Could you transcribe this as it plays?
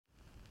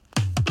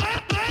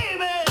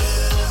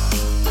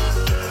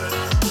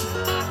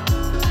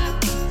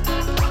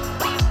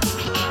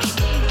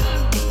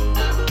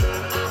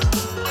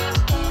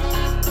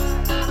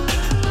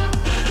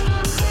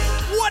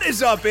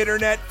up,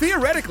 Internet?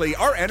 Theoretically,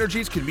 our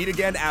energies can meet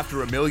again after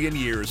 1,000,000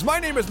 years. My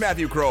name is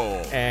Matthew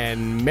Kroll.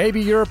 And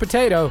maybe you're a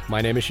potato. My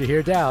name is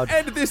Shahir Dowd.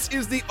 And this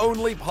is the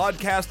only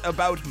podcast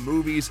about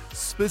movies,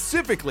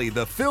 specifically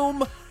the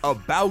film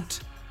about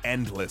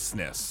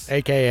endlessness.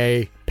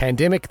 AKA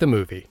Pandemic the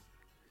Movie.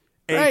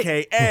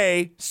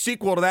 AKA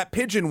sequel to that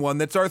Pigeon one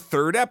that's our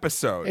third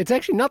episode. It's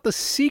actually not the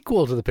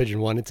sequel to the Pigeon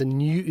one. It's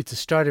a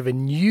start of a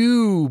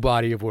new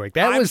body of work.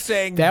 That was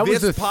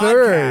the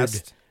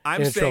third.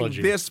 I'm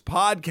saying this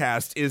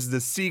podcast is the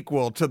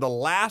sequel to the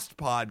last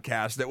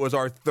podcast that was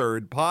our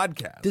third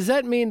podcast. Does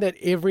that mean that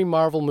every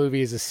Marvel movie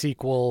is a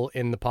sequel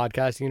in the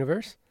podcast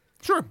universe?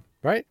 Sure.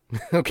 Right?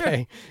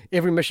 Okay. Yeah.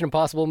 Every Mission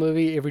Impossible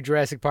movie, every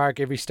Jurassic Park,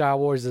 every Star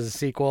Wars is a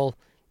sequel.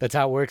 That's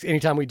how it works.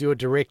 Anytime we do a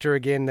director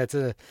again, that's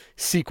a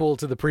sequel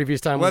to the previous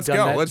time we've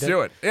done that. Let's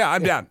do it. Yeah,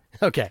 I'm down.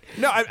 Okay.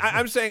 No,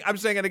 I'm saying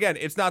it again.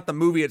 It's not the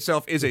movie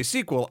itself is a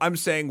sequel. I'm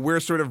saying we're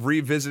sort of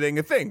revisiting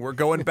a thing. We're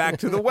going back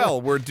to the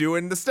well. We're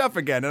doing the stuff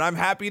again, and I'm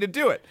happy to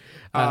do it.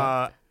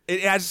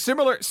 It has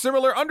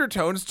similar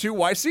undertones to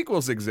why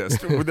sequels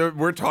exist.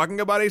 We're talking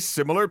about a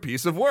similar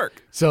piece of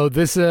work. So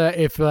this,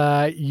 if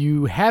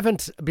you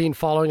haven't been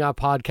following our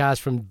podcast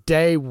from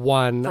day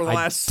one, for the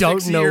last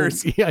 6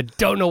 years, I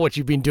don't know what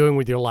you've been doing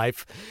with your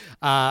life.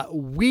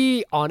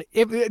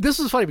 This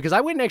was funny because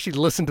I went and actually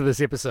listened to this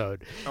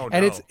episode,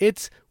 and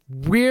it's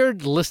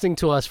weird listening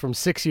to us from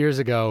 6 years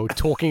ago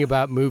talking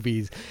about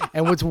movies.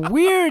 And what's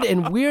weird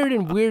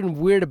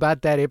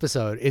about that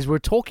episode is we're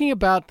talking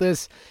about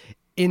this.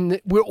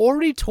 We're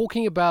already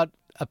talking about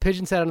A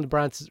Pigeon Sat on the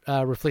Branch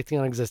Reflecting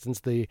on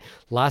Existence, the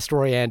last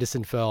Roy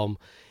Andersson film,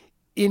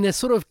 in a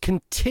sort of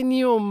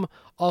continuum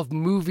of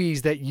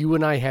movies that you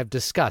and I have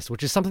discussed,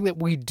 which is something that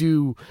we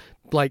do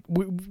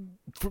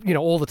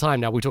all the time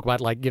now. We talk about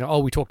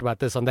we talked about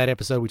this on that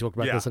episode. We talked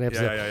about this on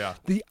episode. Yeah.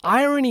 The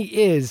irony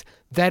is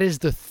that is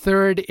the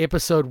third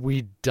episode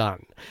we'd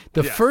done.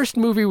 The first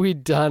movie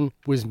we'd done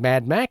was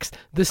Mad Max.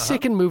 The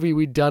second movie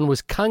we'd done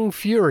was Kung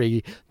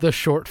Fury, the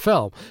short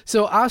film.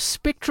 So our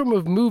spectrum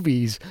of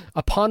movies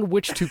upon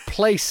which to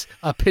place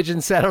A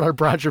Pigeon Sat on a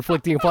Branch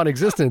Reflecting upon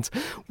Existence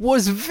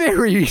was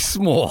very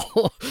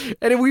small.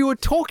 And we were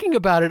talking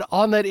about it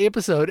on that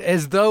episode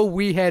as though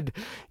we had,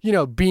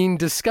 been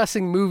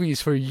discussing movies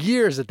for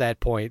years at that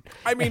point.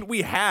 I mean,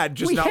 we had,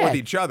 just not with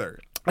each other.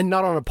 And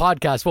not on a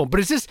podcast form. But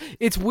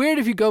it's weird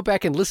if you go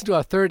back and listen to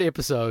our third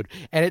episode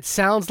and it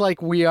sounds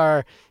like we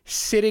are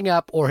sitting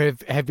up or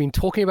have been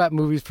talking about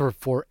movies for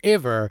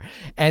forever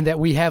and that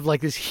we have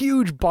like this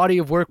huge body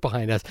of work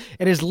behind us.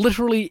 It is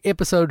literally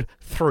episode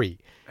 3.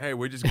 Hey,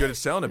 we're just good at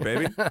selling it,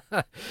 baby.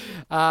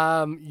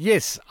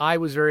 Yes, I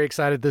was very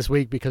excited this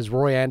week because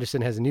Roy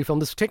Andersson has a new film.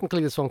 This film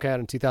came out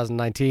in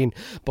 2019,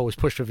 but was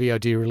pushed for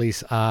VOD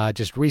release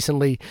just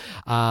recently.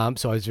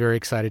 So I was very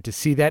excited to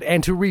see that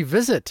and to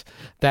revisit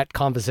that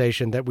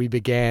conversation that we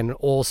began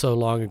all so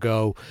long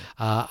ago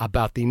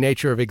about the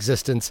nature of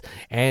existence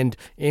and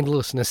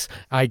endlessness,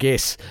 I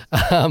guess.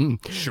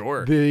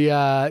 Sure.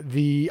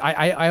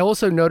 I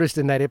also noticed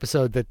in that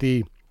episode that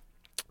if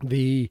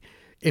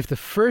the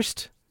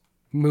first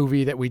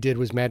movie that we did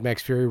was Mad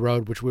Max Fury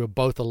Road, which we were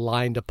both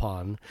aligned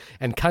upon,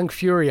 and Kung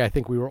Fury I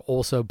think we were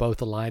also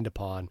both aligned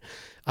upon.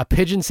 A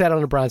Pigeon Sat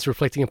on a Branch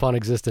Reflecting upon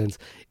Existence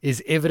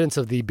is evidence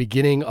of the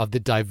beginning of the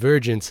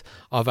divergence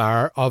of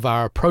our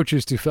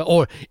approaches to film,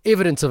 or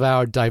evidence of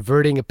our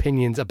diverting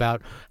opinions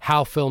about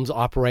how films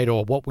operate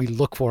or what we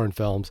look for in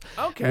films.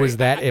 Was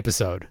that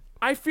episode.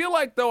 I feel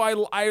like, though, I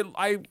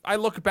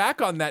look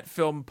back on that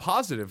film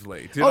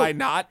positively. Did I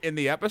not in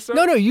the episode?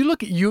 No. You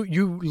look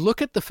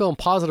at the film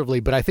positively,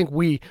 but I think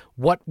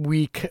what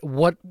we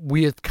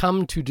have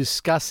come to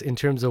discuss in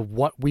terms of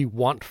what we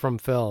want from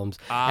films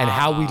and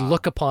how we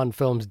look upon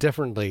films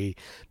differently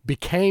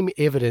became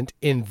evident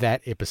in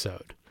that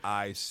episode.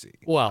 I see.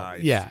 Well,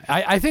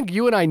 I think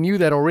you and I knew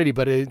that already,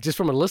 but just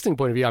from a listening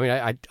point of view, I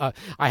mean,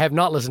 I have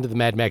not listened to the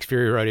Mad Max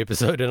Fury Road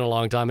episode in a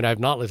long time, and I have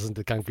not listened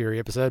to the Kung Fury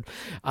episode.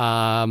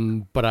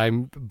 But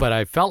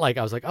I felt like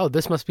I was like, oh,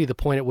 this must be the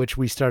point at which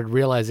we started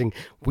realizing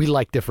we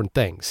like different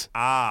things.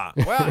 Well,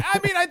 I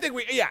mean, I think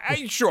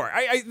sure.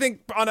 I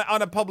think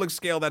on a public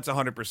scale, that's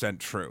 100%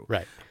 true.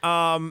 Right.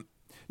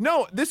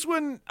 No, this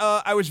one,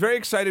 I was very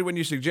excited when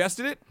you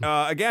suggested it.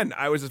 Again,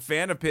 I was a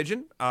fan of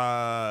Pigeon.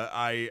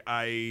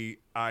 I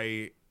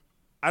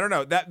don't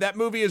know. That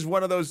movie is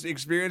one of those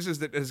experiences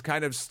that has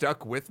kind of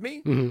stuck with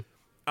me.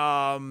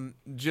 Mm-hmm.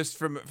 Just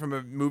from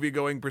a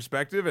movie-going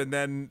perspective, and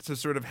then to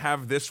sort of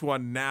have this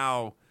one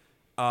now,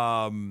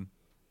 I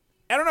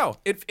don't know.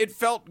 It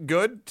felt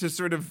good to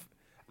sort of,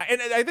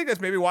 and I think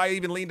that's maybe why I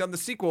even leaned on the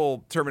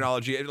sequel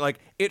terminology.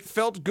 It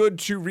felt good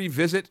to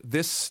revisit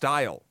this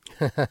style.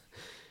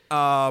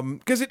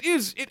 Because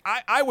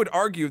I would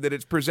argue that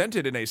it's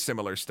presented in a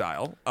similar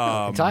style.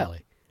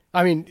 Entirely.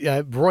 I mean,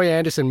 Roy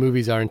Andersson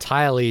movies are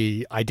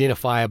entirely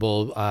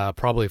identifiable,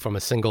 probably from a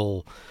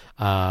single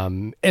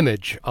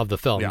image of the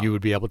film. You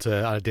would be able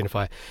to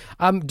identify.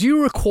 Do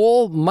you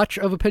recall much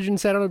of A Pigeon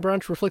Sat on a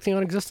Branch Reflecting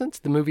on Existence,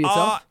 the movie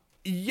itself?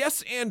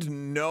 Yes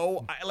and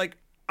no.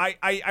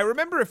 I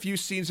remember a few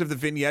scenes of the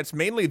vignettes,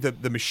 mainly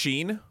the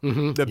machine,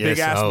 the Yes, big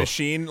ass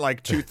machine,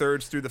 like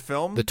 2/3 through the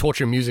film. The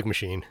torture music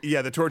machine.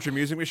 Yeah, the torture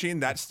music machine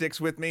that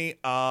sticks with me.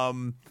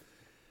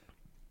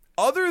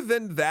 Other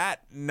than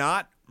that,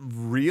 not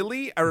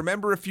really. I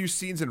remember a few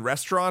scenes in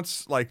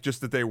restaurants, like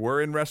just that they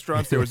were in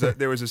restaurants. There was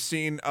a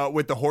scene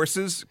with the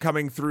horses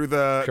coming through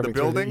the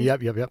building.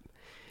 Yep.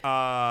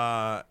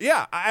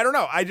 Yeah, I don't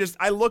know.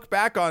 I look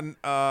back on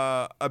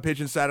A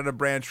Pigeon Sat on a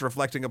Branch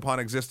Reflecting Upon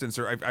Existence,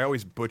 or I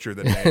always butcher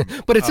the name.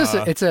 But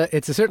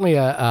it's certainly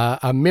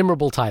a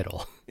memorable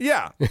title.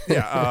 Yeah,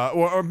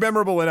 or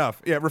memorable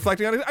enough. Yeah,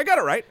 reflecting on it. I got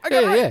it right.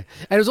 Yeah. And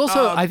it was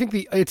also, I think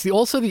it's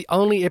also the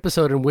only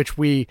episode in which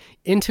we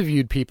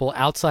interviewed people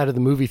outside of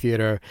the movie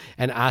theater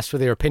and asked for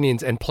their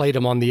opinions and played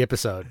them on the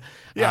episode.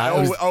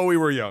 Yeah. We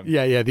were young.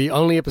 Yeah. The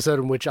only episode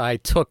in which I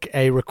took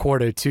a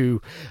recorder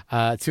to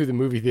the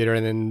movie theater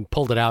and then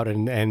pulled it out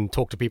and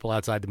talked to people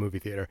outside the movie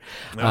theater.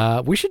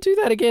 No. We should do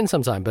that again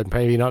sometime, but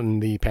maybe not in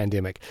the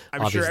pandemic.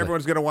 I'm sure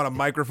everyone's going to want a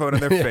microphone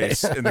in their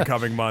face in the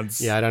coming months.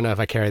 Yeah, I don't know if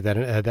I carried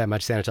that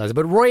much sanitizer.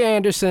 But Roy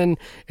Andersson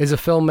is a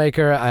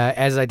filmmaker,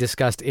 as I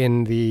discussed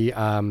in the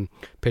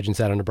Pigeon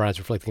Sat on a Branch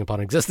Reflecting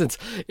Upon Existence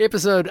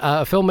episode,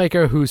 a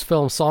filmmaker whose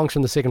film Songs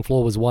from the Second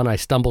Floor was one I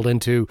stumbled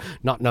into,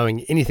 not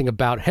knowing anything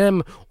about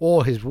him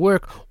or his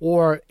work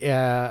or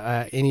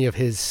any of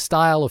his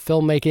style of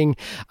filmmaking,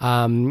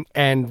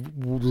 and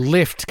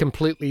left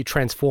completely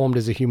transformed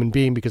as a human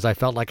being because I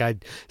felt like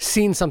I'd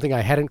seen something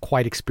I hadn't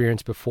quite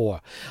experienced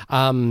before.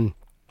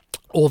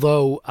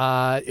 Although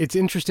it's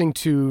interesting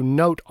to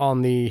note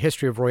on the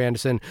history of Roy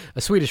Andersson,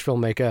 a Swedish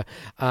filmmaker,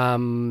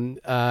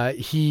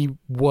 he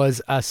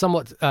was a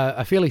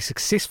fairly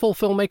successful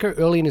filmmaker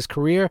early in his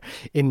career.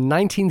 In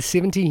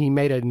 1970, he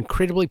made an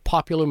incredibly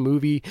popular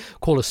movie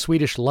called A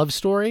Swedish Love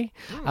Story,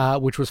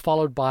 which was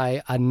followed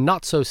by a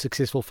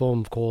not-so-successful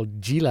film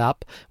called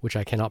Gilap, which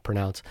I cannot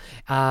pronounce,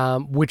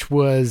 which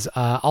was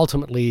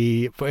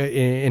ultimately,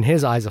 in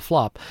his eyes, a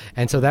flop.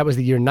 And so that was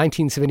the year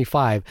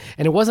 1975.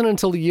 And it wasn't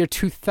until the year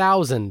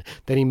 2000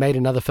 that he made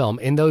another film.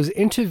 In those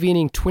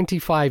intervening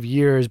 25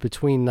 years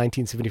between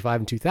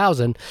 1975 and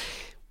 2000,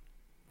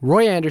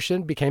 Roy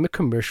Andersson became a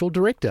commercial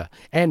director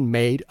and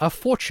made a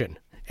fortune.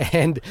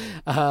 And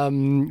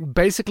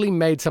basically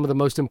made some of the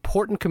most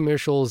important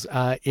commercials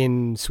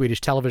in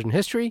Swedish television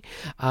history,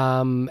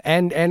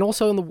 and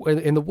also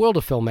in the world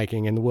of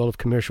filmmaking, in the world of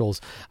commercials.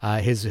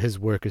 His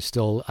work is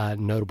still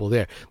notable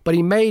there. But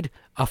he made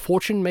a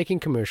fortune making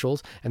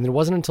commercials, and it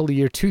wasn't until the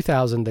year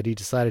 2000 that he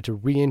decided to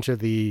re-enter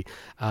the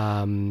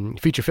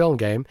feature film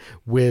game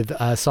with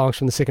Songs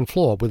from the Second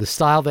Floor, with a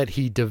style that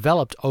he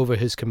developed over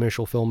his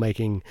commercial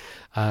filmmaking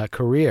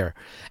career.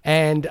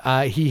 And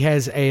he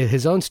has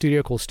his own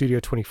studio called Studio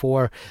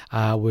 24,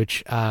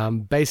 which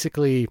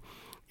basically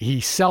he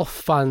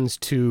self-funds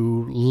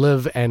to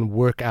live and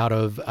work out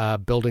of,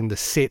 building the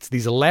sets,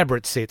 these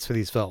elaborate sets for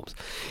these films.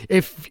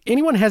 If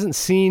anyone hasn't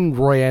seen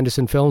Roy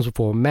Andersson films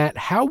before, Matt,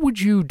 how would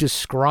you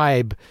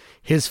describe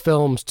his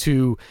films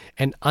to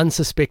an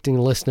unsuspecting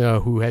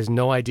listener who has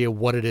no idea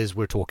what it is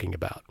we're talking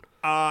about?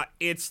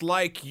 It's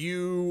like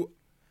you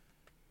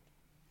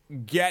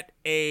get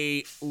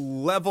a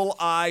level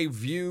eye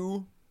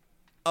view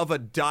of a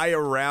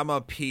diorama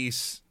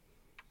piece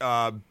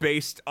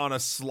based on a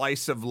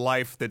slice of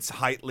life that's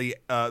slightly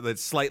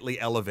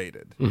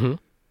elevated. Mm-hmm.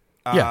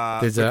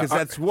 Because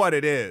that's what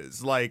it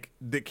is. Like,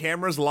 the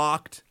camera's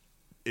locked,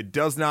 it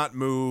does not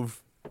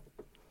move,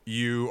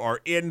 you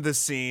are in the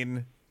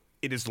scene,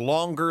 it is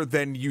longer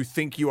than you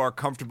think you are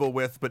comfortable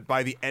with, but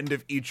by the end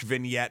of each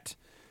vignette,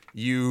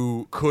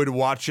 you could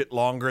watch it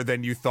longer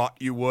than you thought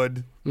you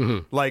would.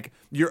 Mm-hmm. Like,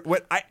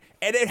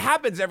 and it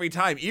happens every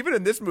time, even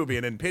in this movie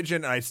and in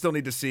Pigeon, and I still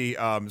need to see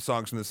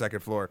Songs from the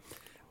Second Floor.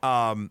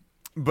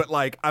 But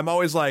like, I'm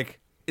always like,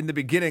 in the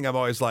beginning, I'm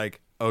always like,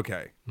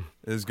 okay,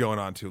 this is going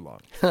on too long.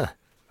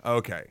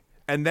 Okay.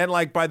 And then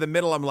like by the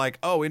middle, I'm like,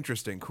 oh,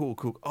 interesting. Cool.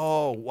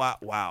 Oh,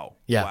 wow.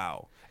 Yeah.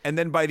 Wow. And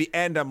then by the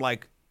end, I'm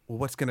like, well,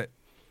 what's going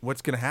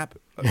to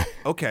happen?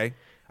 Okay.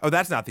 Oh,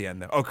 that's not the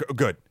end though. Okay,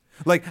 good.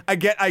 Like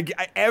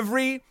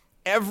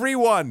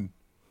everyone,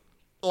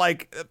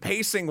 like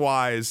pacing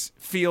wise,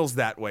 feels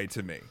that way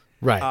to me.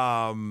 Right.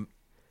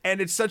 And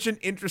it's such an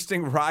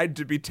interesting ride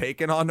to be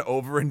taken on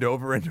over and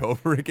over and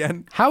over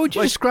again. How would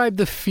you describe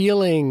the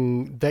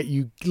feeling that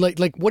you like?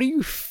 What do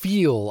you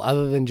feel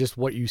other than just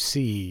what you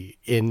see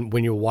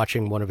when you're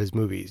watching one of his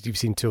movies? You've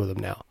seen two of them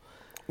now.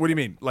 What do you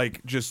mean?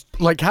 Like, just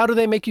like, how do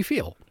they make you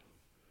feel?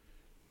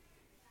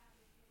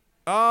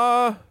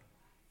 I'm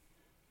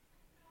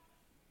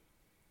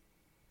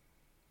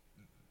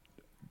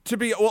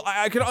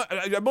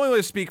only going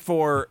to speak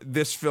for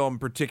this film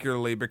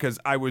particularly because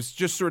I was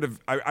just sort of,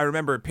 I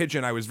remember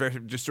Pigeon, I was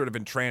just sort of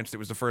entranced. It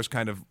was the first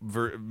kind of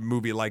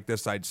movie like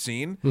this I'd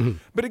seen. Mm-hmm.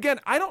 But again,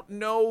 I don't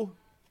know.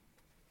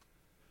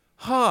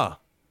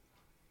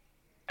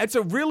 It's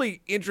a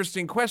really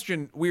interesting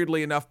question,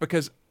 weirdly enough,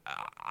 because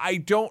I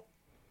don't,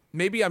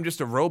 maybe I'm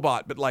just a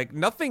robot, but like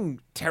nothing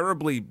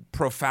terribly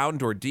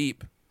profound or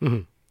deep.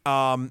 Mm-hmm.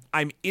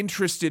 I'm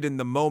interested in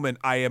the moment.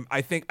 I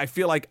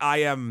feel like I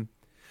am.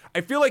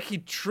 I feel like he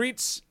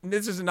treats,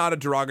 this is not a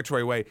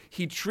derogatory way,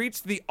 he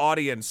treats the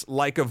audience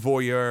like a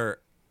voyeur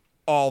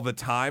all the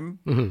time,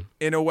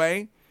 in a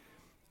way.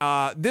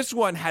 This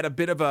one had a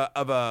bit of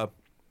a,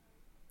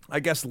 I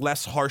guess,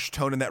 less harsh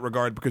tone in that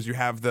regard, because you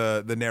have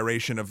the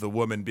narration of the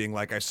woman being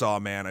like, I saw a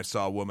man, I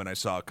saw a woman, I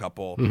saw a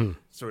couple,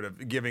 sort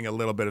of giving a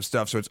little bit of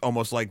stuff. So it's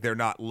almost like they're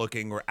not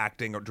looking or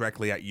acting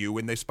directly at you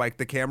when they spike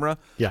the camera.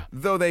 Yeah.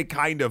 Though they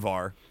kind of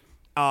are.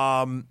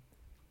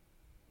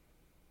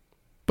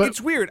 But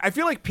it's weird. I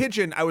feel like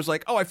Pigeon, I was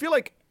like, I feel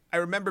like I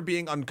remember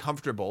being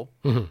uncomfortable,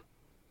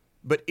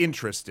 but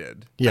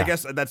interested. Yeah. I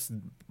guess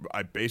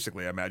I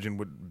basically imagine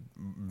what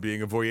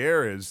being a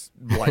voyeur is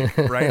like,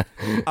 right?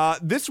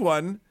 This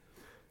one,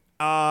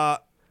 I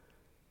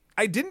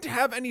didn't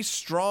have any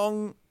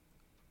strong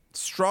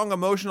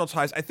emotional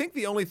ties. I think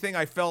the only thing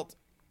I felt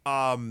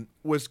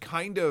was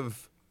kind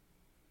of,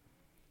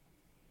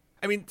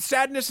 I mean,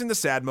 sadness in the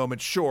sad moment,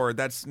 sure,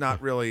 that's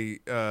not really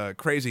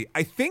crazy.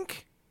 I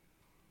think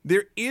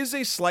there is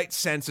a slight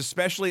sense,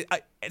 especially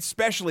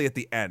at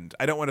the end.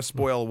 I don't want to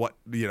spoil what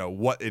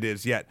it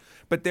is yet,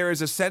 but there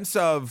is a sense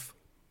of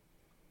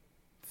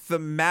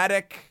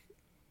thematic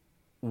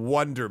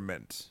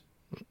wonderment,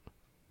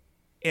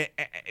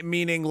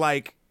 meaning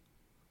like,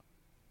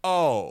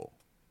 oh,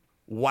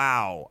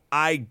 wow,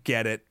 I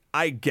get it.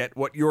 I get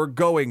what you're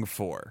going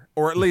for,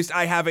 or at least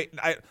I have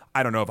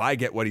I don't know if I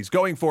get what he's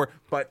going for,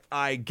 but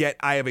I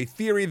have a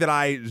theory that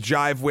I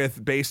jive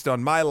with based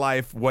on my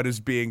life, what is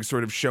being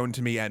sort of shown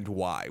to me and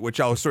why, which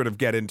I'll sort of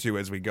get into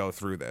as we go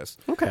through this.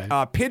 Okay.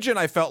 Pigeon,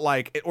 I felt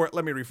like, or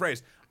let me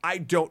rephrase, I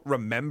don't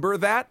remember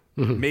that.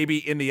 Maybe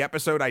in the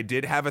episode I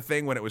did have a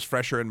thing when it was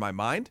fresher in my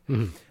mind.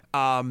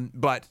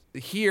 But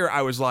here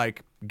I was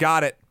like,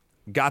 got it,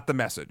 got the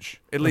message.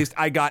 At least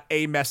I got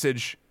a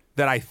message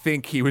that I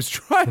think he was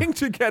trying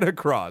to get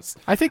across.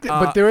 I think,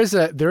 but there is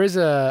a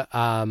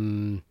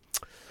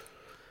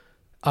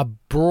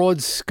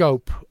broad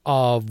scope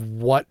of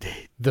what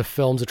the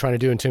films are trying to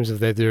do in terms of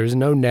that there is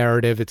no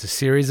narrative. It's a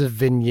series of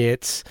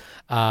vignettes.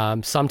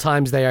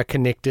 Sometimes they are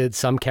connected.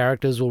 Some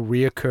characters will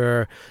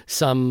reoccur.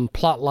 Some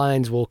plot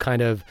lines will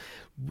kind of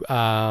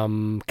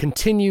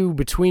continue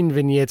between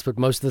vignettes, but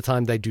most of the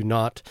time they do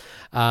not.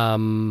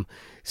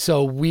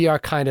 So we are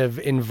kind of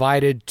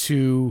invited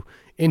to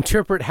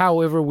interpret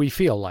however we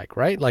feel like,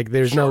 right? Like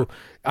there's no,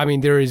 I mean,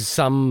 there is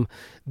some,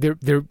 there,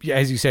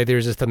 as you say,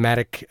 there's a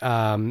thematic,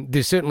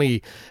 there's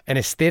certainly an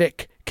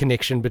aesthetic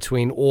connection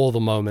between all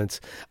the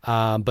moments,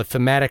 but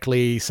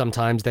thematically,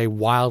 sometimes they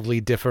wildly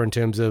differ in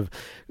terms of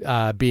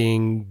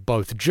being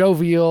both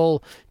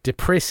jovial,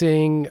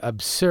 depressing,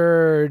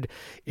 absurd.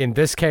 In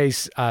this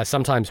case,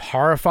 sometimes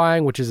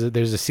horrifying, which is,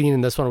 there's a scene in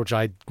this one, which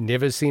I'd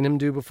never seen him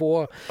do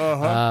before.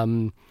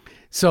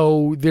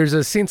 So there's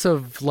a sense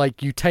of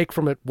like you take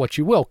from it what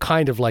you will,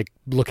 kind of like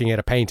looking at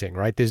a painting,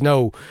 right? There's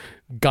no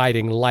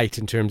guiding light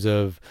in terms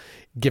of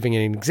giving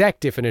an exact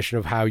definition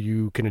of how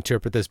you can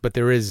interpret this, but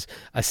there is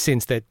a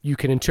sense that you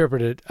can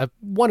interpret it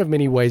one of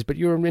many ways, but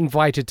you're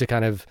invited to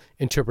kind of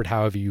interpret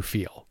however you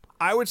feel.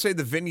 I would say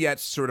the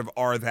vignettes sort of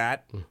are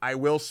that. I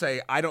will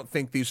say I don't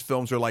think these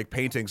films are like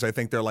paintings. I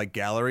think they're like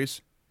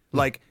galleries.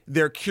 Like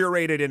they're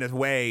curated in a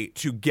way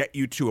to get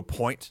you to a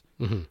point.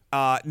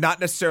 Not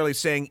necessarily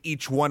saying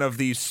each one of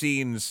these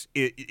scenes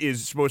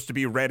is supposed to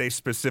be read a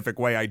specific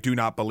way. I do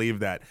not believe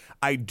that.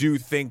 I do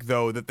think,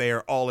 though, that they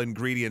are all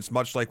ingredients,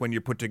 much like when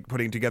you're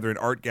putting together an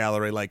art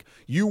gallery. Like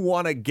you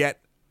want to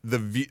get the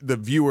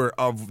viewer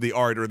of the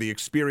art or the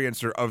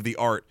experiencer of the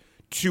art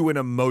to an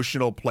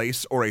emotional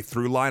place or a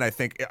through line. I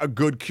think a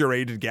good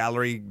curated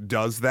gallery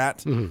does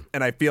that. And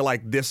I feel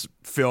like this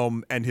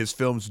film and his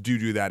films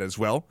do that as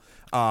well.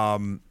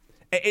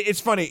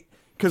 It's funny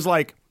because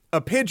like a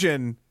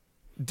pigeon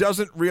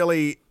doesn't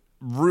really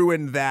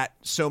ruin that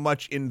so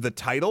much in the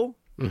title,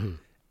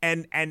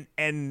 and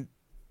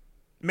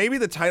maybe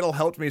the title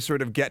helped me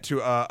sort of get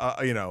to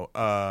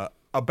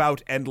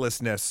about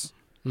endlessness,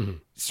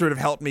 sort of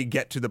helped me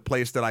get to the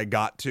place that I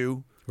got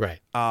to. Right.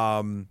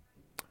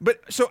 But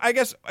so I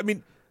guess, I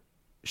mean,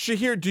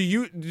 Shahir,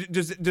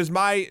 does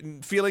my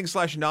feeling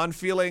 /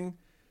 non-feeling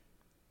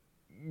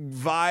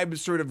vibe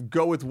sort of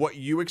go with what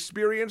you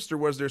experienced, or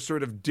was there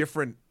sort of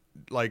differing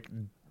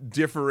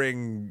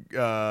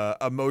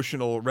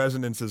emotional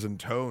resonances and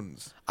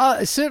tones?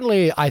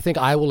 Certainly, I think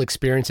I will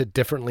experience it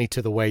differently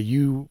to the way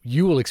you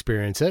will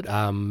experience it.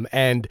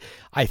 And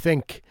I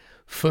think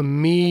for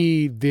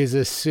me, there's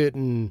a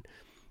certain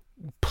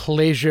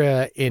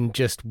pleasure in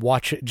just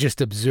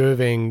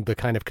observing the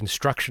kind of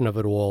construction of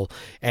it all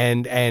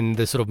and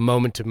the sort of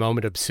moment to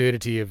moment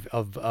absurdity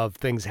of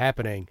things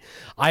happening.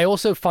 I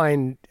also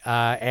find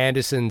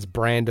Anderson's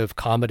brand of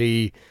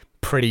comedy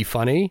pretty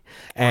funny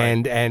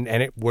and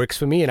it works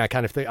for me, and I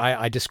kind of think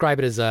I describe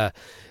it as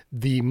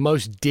the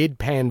most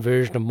deadpan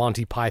version of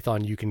Monty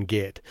Python you can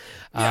get,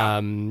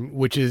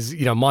 which is,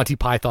 Monty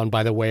Python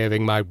by the way of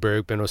Ingmar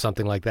Bergman or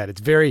something like that.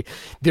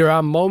 There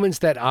are moments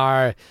that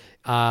are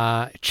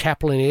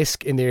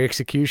Chaplin-esque in their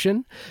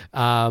execution,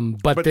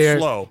 but they're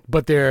slow.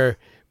 But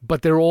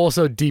but they're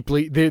also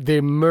deeply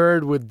they're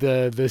mirrored with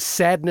the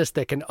sadness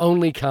that can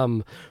only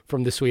come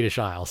from the Swedish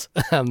Isles.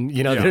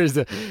 There's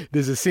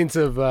a sense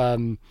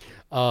of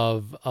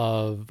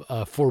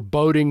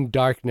foreboding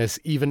darkness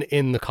even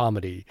in the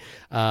comedy,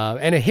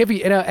 and a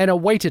heavy and a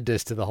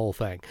weightedness to the whole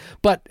thing.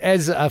 But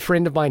as a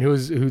friend of mine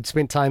who'd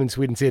spent time in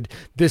Sweden said,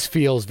 this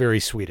feels very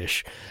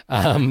Swedish.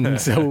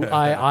 So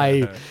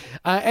I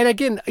and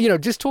again,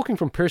 just talking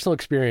from personal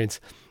experience,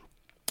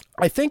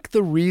 I think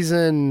the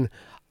reason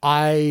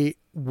I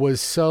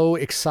was so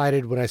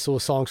excited when I saw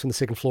Songs from the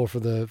Second Floor for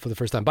the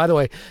first time. By the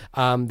way,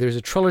 there's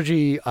a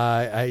trilogy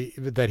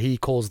that he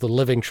calls the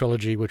Living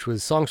Trilogy, which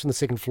was Songs from the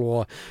Second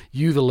Floor,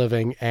 You the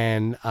Living,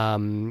 and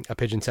A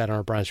Pigeon Sat on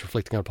a Branch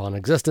Reflecting Upon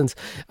Existence.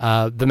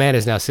 The man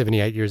is now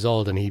 78 years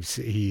old, and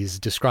he's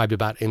described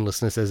about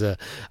Endlessness as a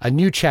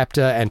new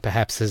chapter and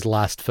perhaps his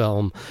last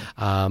film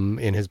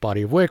in his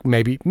body of work.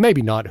 Maybe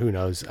not. Who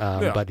knows?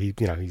 But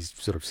he's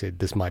sort of said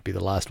this might be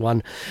the last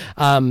one.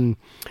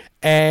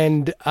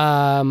 And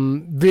I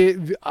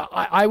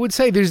would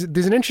say there's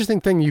an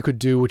interesting thing you could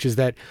do, which is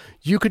that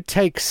you could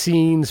take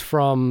scenes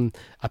from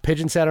A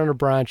Pigeon Sat on a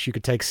Branch. You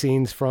could take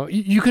scenes from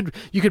you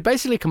could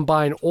basically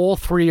combine all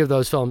three of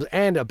those films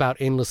and About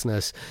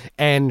Endlessness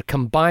and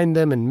combine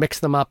them and mix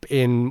them up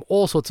in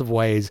all sorts of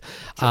ways.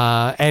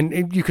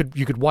 And you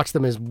could watch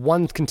them as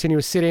one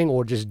continuous sitting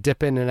or just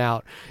dip in and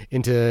out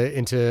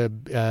into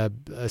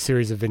a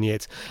series of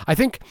vignettes. I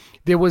think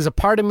there was a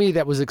part of me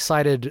that was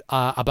excited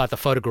about the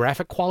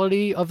photographic quality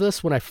of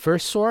this when I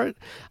first saw it,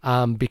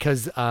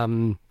 because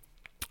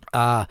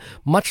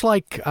much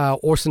like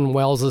Orson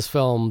Welles'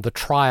 film The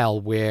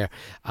Trial, where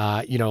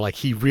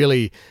he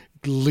really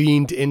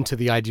leaned into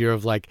the idea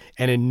of like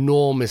an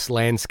enormous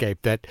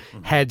landscape that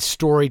had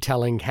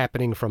storytelling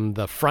happening from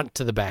the front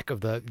to the back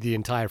of the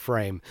entire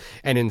frame.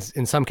 And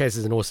in some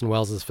cases in Orson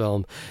Welles'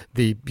 film,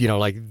 the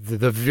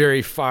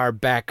very far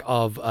back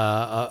of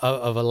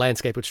a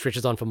landscape which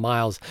stretches on for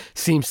miles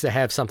seems to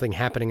have something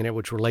happening in it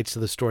which relates to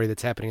the story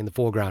that's happening in the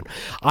foreground.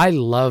 I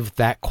love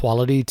that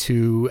quality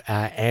to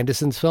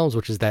Anderson's films,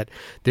 which is that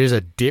there's a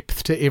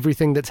depth to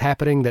everything that's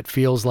happening that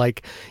feels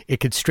like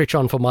it could stretch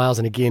on for miles.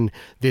 And again,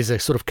 there's a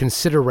sort of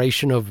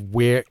consideration of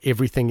where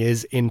everything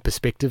is in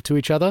perspective to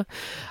each other.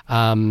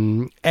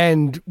 And,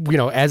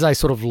 as I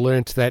sort of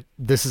learnt that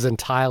this is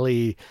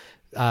entirely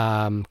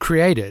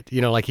created,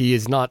 he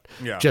is not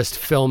just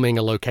filming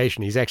a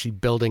location. He's actually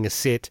building a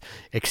set,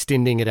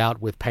 extending it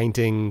out with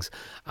paintings,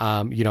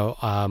 some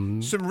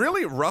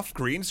really rough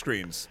green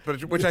screens,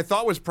 but which I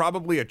thought was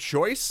probably a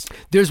choice.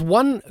 There's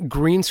one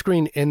green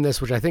screen in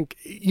this, which I think,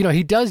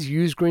 he does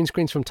use green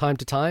screens from time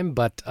to time,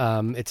 but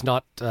it's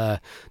not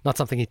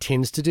something he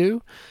tends to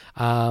do.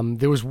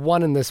 There was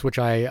one in this which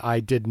I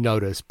did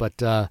notice,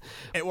 but I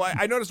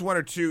noticed one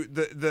or two.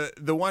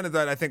 The one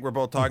that I think we're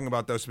both talking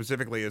about though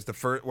specifically is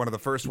one of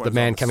the first ones. The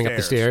man coming up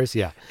the stairs,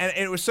 yeah. And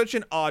it was such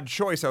an odd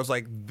choice. I was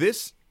like,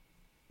 this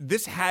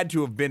had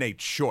to have been a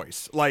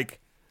choice,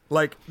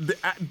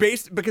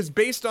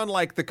 based on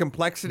like the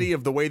complexity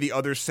of the way the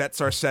other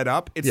sets are set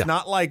up. It's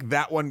not like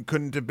that one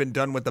couldn't have been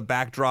done with the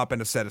backdrop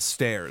and a set of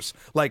stairs.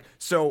 Like,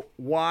 so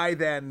why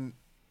then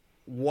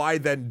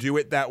do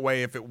it that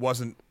way if it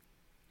wasn't?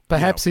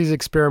 Perhaps he's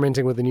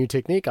experimenting with a new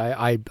technique.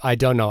 I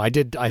don't know. I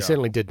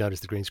certainly did notice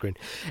the green screen.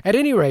 At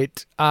any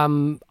rate,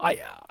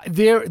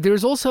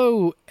 there's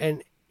also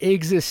an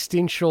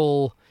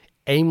existential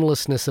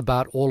aimlessness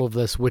about all of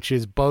this, which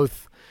is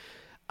both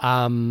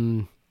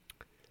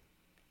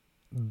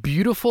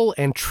beautiful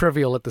and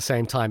trivial at the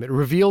same time. It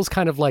reveals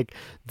kind of like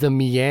the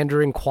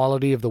meandering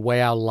quality of the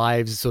way our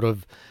lives sort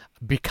of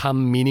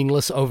become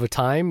meaningless over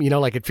time.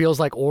 It feels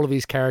like all of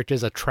these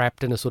characters are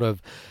trapped in a sort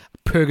of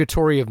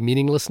purgatory of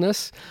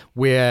meaninglessness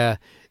where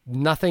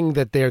nothing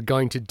that they're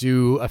going to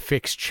do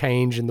affects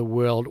change in the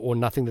world, or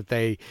no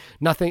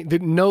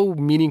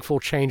meaningful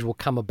change will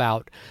come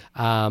about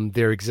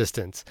their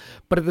existence.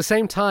 But at the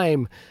same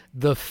time,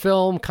 the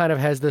film kind of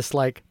has this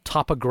like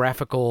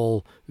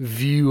topographical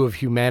view of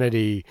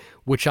humanity,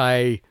 which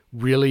I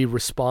really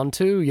respond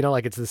to.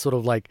 It's this sort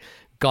of like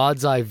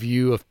God's eye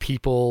view of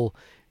people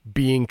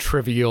being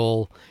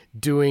trivial,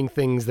 doing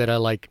things that are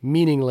like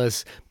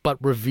meaningless, but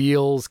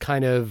reveals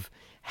kind of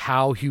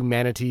how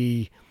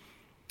humanity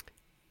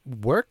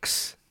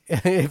works,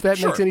 if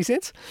that makes any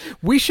sense.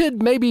 We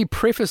should maybe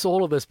preface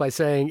all of this by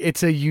saying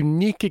it's a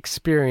unique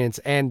experience,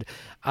 and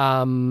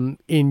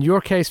in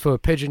your case for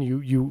Pigeon,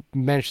 you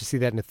managed to see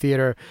that in a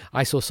theater.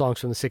 I saw Songs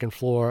from the Second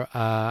Floor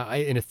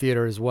in a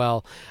theater as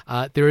well.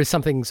 There is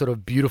something sort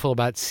of beautiful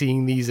about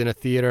seeing these in a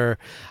theater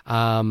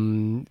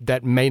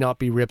that may not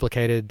be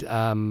replicated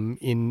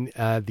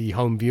in the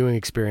home viewing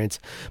experience,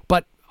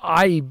 but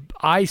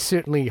I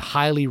certainly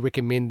highly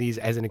recommend these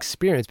as an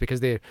experience because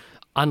they're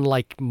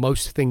unlike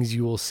most things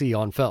you will see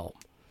on film.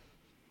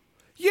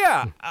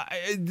 Yeah,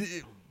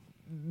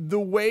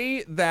 the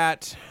way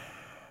that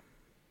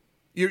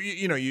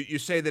you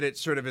say that it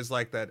sort of is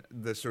like that,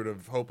 the sort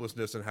of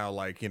hopelessness and how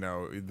like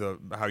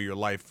how your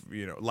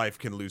life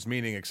can lose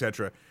meaning,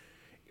 etc.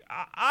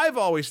 I've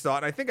always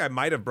thought, and I think I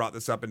might have brought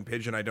this up in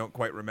Pigeon, I don't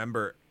quite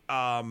remember.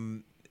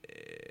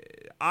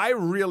 I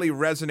really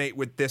resonate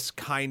with this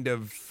kind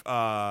of,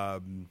 I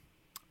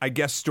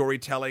guess,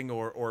 storytelling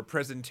or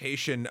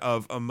presentation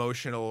of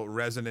emotional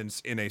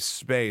resonance in a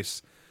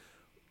space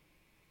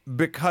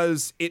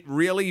because it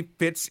really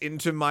fits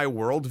into my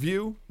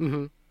worldview.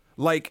 Mm-hmm.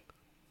 Like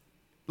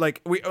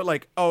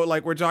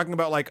we're talking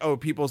about like, oh,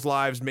 people's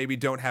lives maybe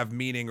don't have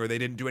meaning or they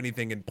didn't do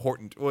anything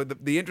important. Well,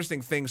 the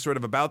interesting thing sort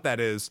of about that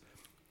is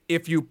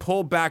if you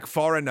pull back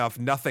far enough,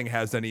 nothing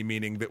has any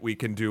meaning that we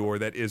can do or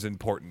that is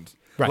important.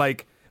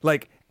 Right.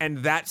 And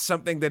that's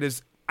something that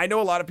is, I know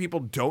a lot of people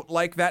don't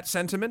like that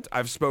sentiment.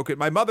 I've spoken,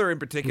 my mother in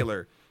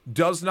particular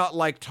does not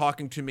like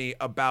talking to me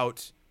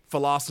about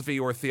philosophy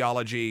or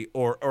theology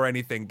or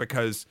anything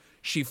because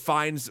she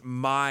finds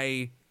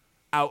my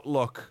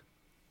outlook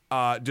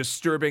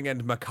disturbing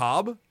and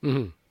macabre,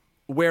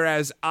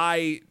 whereas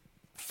I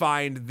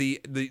find the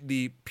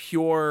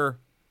pure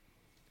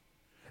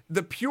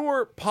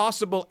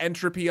possible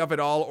entropy of it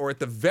all, or at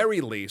the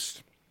very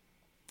least,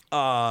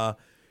 our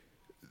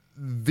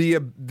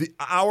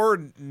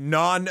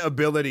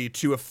non-ability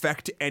to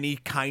affect any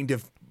kind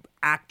of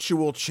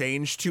actual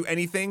change to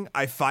anything.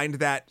 I find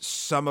that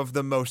some of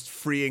the most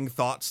freeing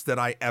thoughts that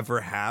I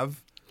ever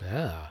have.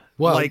 Yeah.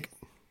 Well,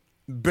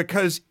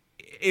 because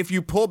if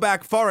you pull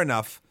back far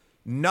enough,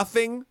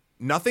 nothing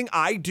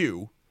I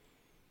do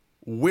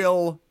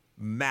will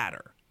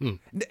matter.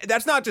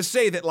 That's not to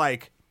say that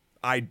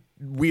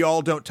we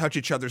all don't touch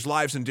each other's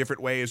lives in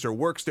different ways, or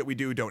works that we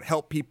do don't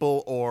help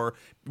people, or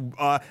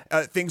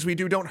things we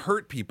do don't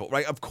hurt people,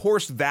 right? Of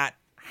course that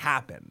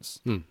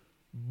happens.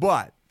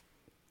 But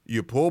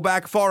you pull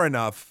back far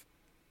enough,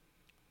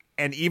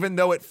 and even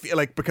though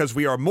because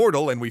we are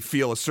mortal and we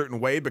feel a certain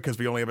way because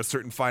we only have a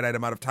certain finite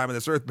amount of time on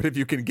this earth, but if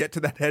you can get to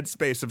that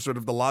headspace of sort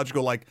of the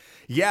logical, it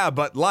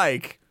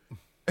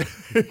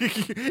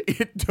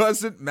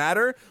doesn't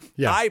matter.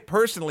 Yeah. I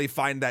personally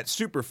find that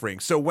super freeing.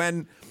 So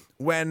when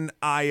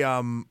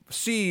I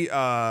see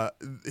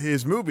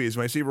his movies,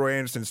 when I see Roy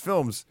Andersson's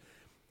films,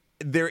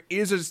 there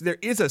is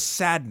a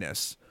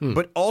sadness,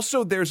 but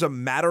also there's a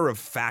matter of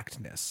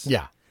factness.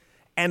 Yeah.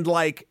 And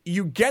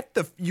you get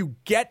the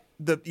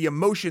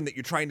emotion that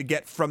you're trying to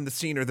get from the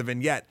scene or the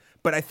vignette,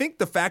 but I think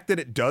the fact that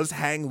it does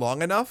hang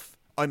long enough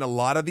on a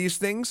lot of these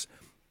things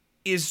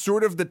is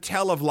sort of the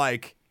tell of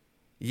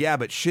yeah,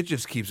 but shit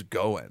just keeps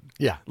going.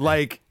 Yeah.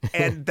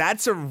 And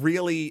that's a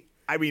really,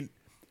 I mean,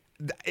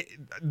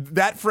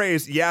 that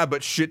phrase, yeah,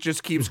 but shit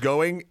just keeps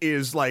going,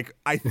 is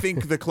I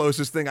think the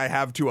closest thing I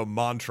have to a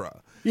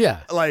mantra.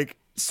 Yeah.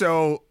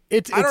 So I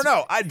don't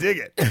know. I dig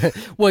it.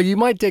 Well, you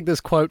might dig this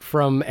quote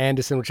from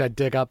Anderson, which I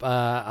dig up.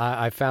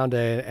 I found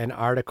an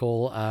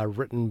article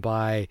written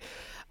by,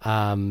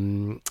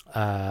 who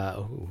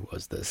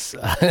was this?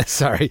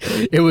 Sorry.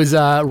 It was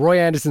Roy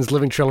Andersson's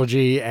Living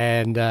Trilogy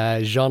and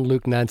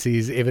Jean-Luc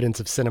Nancy's Evidence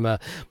of Cinema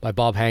by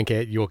Bob Hanke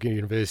at York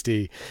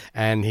University.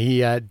 And he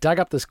dug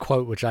up this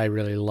quote, which I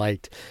really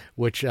liked,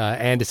 which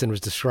Anderson was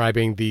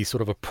describing the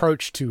sort of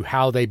approach to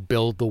how they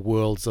build the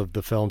worlds of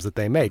the films that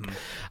they make.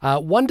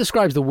 One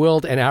describes the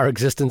world and our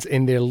existence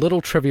in their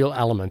little trivial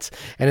elements.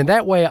 And in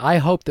that way, I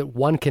hope that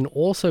one can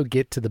also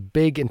get to the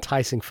big,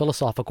 enticing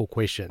philosophical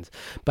questions.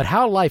 But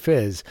how life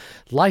is,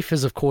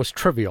 of course,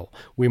 trivial.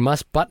 We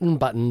must button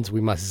buttons, we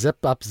must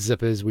zip up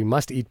zippers, we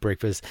must eat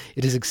breakfast.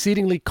 It is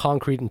exceedingly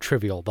concrete and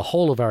trivial, the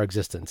whole of our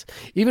existence,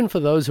 even for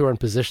those who are in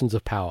positions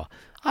of power.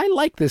 I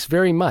like this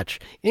very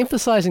much,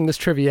 emphasizing this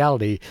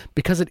triviality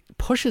because it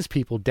pushes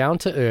people down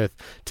to earth,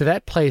 to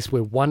that place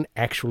where one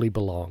actually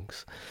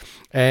belongs.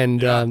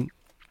 And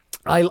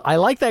I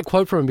like that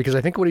quote from him because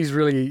I think what he's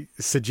really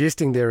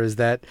suggesting there is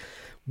that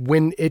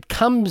when it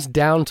comes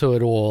down to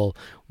it all,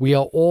 we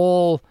are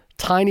all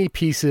tiny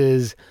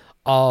pieces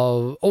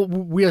of,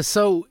 we are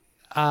so,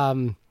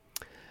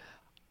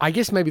 I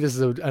guess maybe this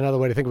is another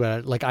way to think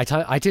about it.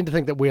 I tend to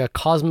think that we are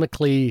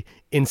cosmically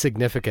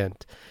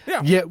insignificant.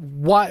 Yeah. Yet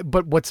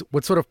but what's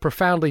sort of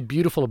profoundly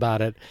beautiful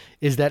about it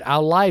is that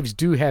our lives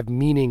do have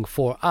meaning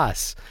for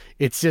us.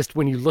 It's just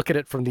when you look at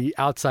it from the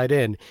outside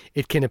in,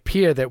 it can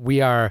appear that we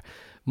are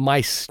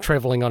mice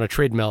traveling on a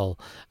treadmill,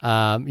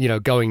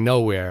 going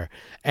nowhere.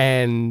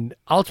 And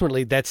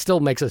ultimately that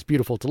still makes us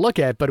beautiful to look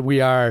at, but we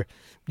are,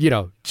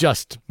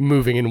 just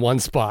moving in one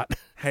spot.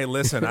 Hey,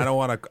 listen, I don't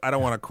want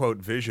to quote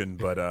Vision,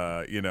 but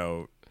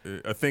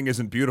a thing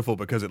isn't beautiful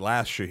because it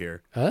lasts, you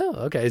hear. Oh,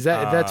 okay. Is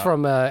that's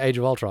from Age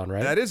of Ultron,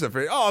 right? That is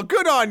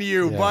good on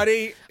you,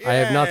 buddy. Yay. I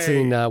have not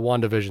seen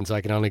WandaVision, so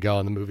I can only go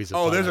on the movies.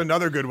 There's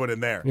another good one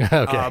in there.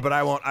 Okay. But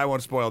I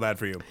won't spoil that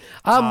for you.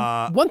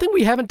 One thing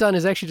we haven't done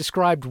is actually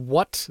described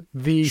what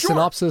the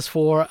synopsis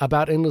for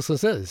About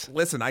Endlessness is.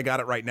 Listen, I got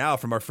it right now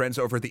from our friends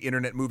over at the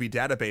Internet Movie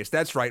Database.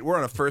 That's right. We're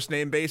on a first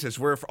name basis.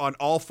 We're on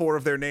all four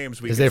of their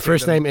names. Is their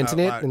first name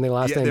Internet and their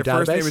last name Database? Their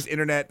first name is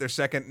Internet. Their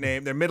second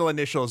name, their middle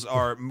initials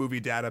are Movie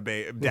Data,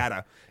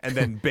 and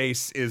then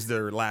base is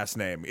their last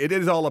name. It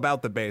is all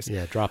about the base.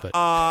 Yeah, drop it.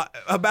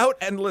 About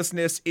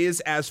Endlessness is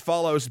as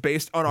follows,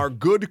 based on our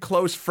good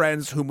close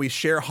friends whom we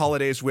share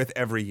holidays with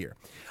every year.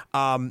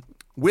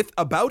 With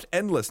About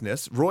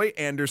Endlessness, Roy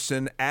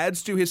Andersson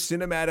adds to his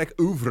cinematic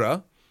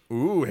oeuvre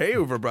Ooh, hey,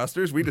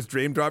 Overbusters. We just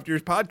dream dropped your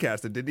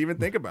podcast and didn't even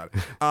think about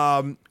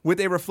it. With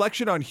a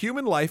reflection on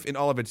human life in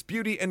all of its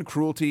beauty and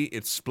cruelty,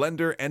 its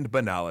splendor and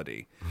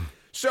banality.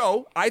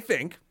 So I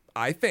think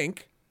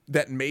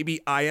that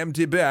maybe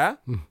IMDb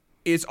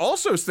is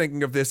also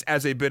thinking of this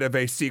as a bit of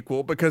a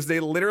sequel because they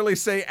literally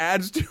say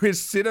adds to his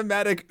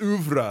cinematic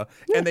oeuvre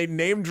and they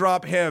name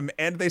drop him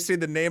and they say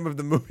the name of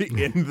the movie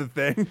in the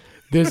thing.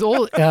 There's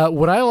all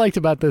what I liked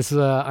about this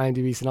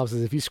IMDb synopsis.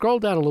 If you scroll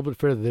down a little bit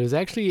further, there's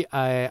actually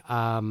a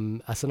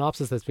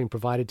synopsis that's been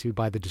provided to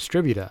by the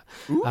distributor,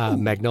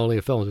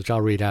 Magnolia Films, which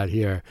I'll read out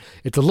here.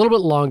 It's a little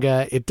bit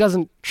longer. It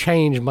doesn't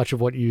change much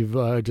of what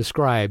you've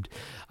described,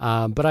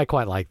 but I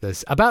quite like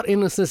this. About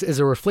Endlessness is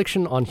a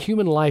reflection on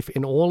human life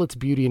in all its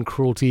beauty and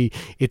cruelty,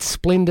 its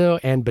splendor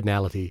and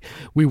banality.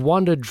 We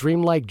wander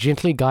dreamlike,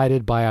 gently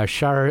guided by our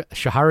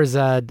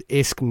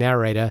Shahrazad-esque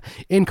narrator.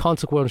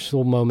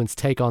 Inconsequential moments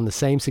take on the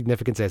same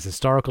significance as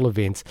historical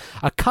events.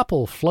 A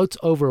couple floats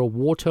over a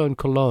war-torn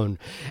Cologne.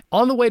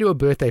 On the way to a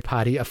birthday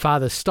party, a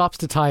father stops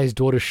to tie his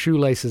daughter's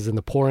shoelaces in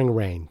the pouring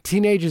rain.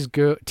 Teenage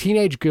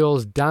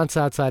girls dance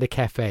outside a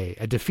cafe.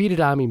 A defeated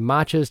army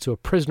marches to a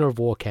prisoner of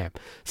war camp.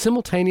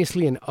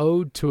 Simultaneously, an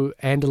ode to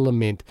and a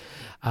lament.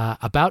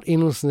 About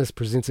Endlessness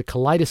presents a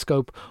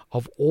kaleidoscope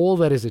of all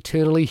that is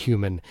eternally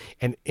human,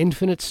 an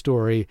infinite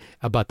story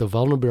about the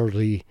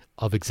vulnerability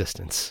of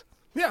existence.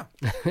 Yeah.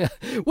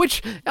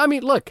 Which, I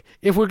mean, look,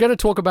 if we're going to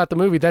talk about the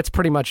movie, that's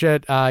pretty much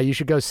it. You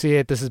should go see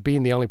it. This has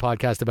been the only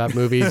podcast about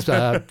movies.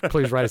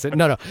 Please write us in.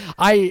 No.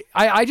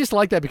 I just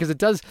like that because it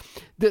does.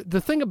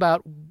 The thing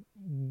about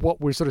what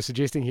we're sort of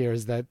suggesting here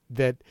is that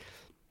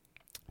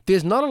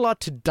there's not a lot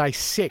to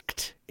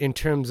dissect in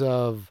terms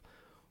of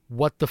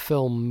what the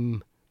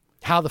film,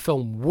 how the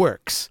film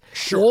works.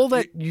 Sure. All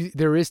that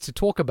there is to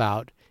talk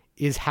about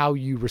is how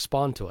you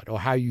respond to it or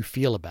how you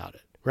feel about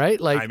it.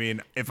 Right? Like, I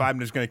mean, if I'm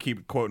just going to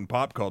keep quoting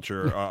pop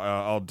culture,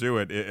 I'll do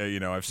it.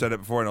 I've said it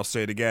before and I'll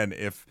say it again.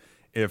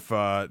 If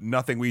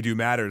nothing we do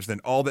matters,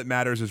 then all that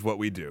matters is what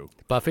we do.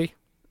 Buffy?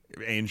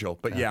 Angel.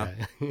 But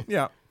okay.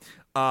 Yeah.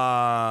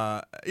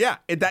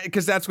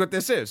 Because that's what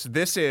this is.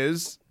 This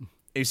is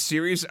a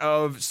series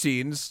of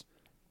scenes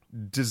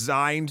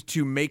designed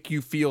to make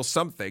you feel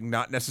something,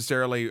 not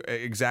necessarily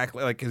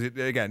exactly like, because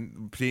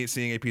again,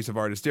 seeing a piece of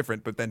art is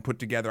different, but then put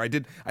together. I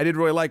did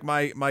really like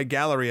my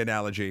gallery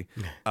analogy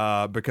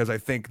because I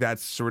think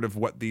that's sort of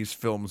what these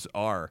films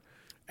are.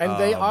 And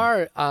they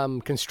are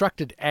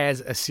constructed as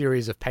a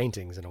series of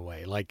paintings in a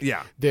way. Like,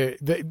 yeah.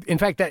 In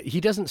fact, that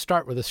he doesn't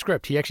start with a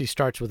script. He actually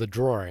starts with a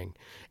drawing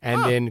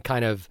and then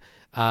kind of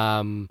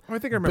I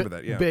think I remember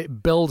that. Yeah,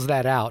 builds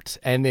that out,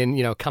 and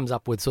then comes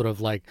up with sort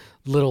of like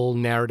little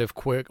narrative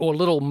quirk or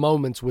little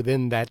moments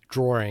within that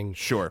drawing.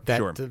 Sure.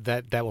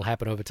 That will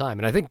happen over time,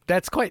 and I think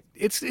that's quite.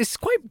 It's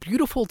quite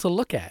beautiful to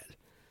look at.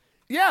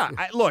 Yeah,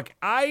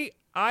 I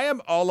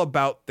am all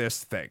about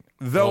this thing,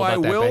 though. I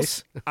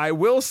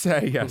will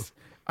say yes.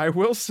 I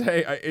will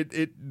say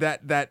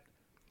that.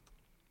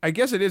 I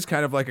guess it is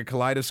kind of like a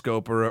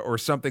kaleidoscope or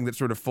something that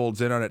sort of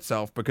folds in on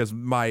itself because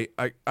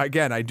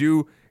I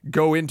do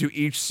go into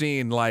each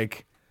scene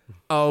like,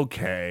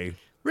 okay.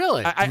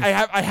 Really?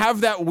 I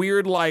have that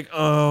weird like,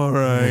 all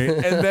right.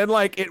 And then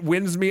like it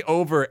wins me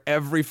over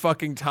every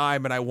fucking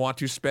time and I want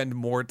to spend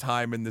more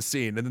time in the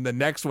scene. And then the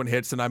next one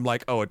hits and I'm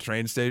like, oh, a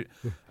train station?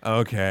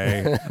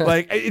 Okay.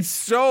 Like it's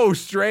so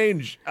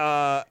strange.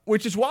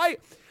 Which is why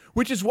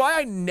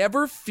I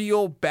never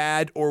feel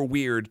bad or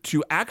weird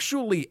to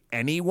actually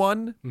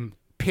anyone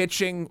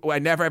pitching. Well, I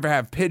never ever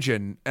have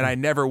Pigeon, and I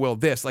never will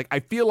this. Like, I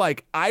feel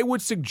like I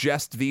would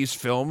suggest these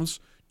films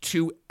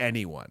to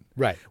anyone.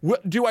 Right.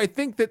 Do I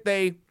think that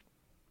they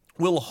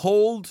will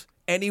hold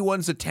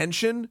anyone's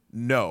attention?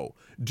 No.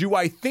 Do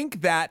I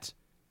think that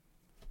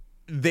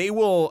they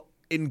will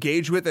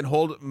engage with and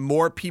hold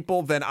more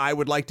people than I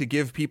would like to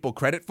give people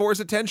credit for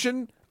his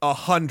attention?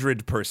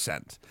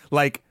 100%.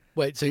 Like.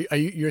 Wait, so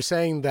you're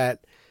saying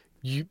that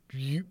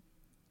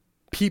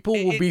people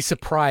will be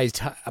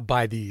surprised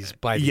by these?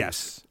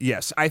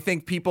 Yes. I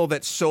think people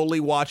that solely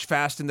watch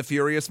Fast and the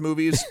Furious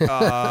movies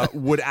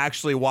would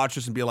actually watch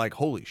this and be like,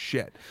 "Holy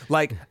shit!"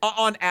 Like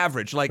on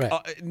average, like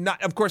right.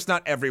 Not, of course,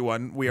 not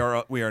everyone. We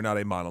are not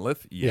a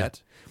monolith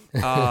yet.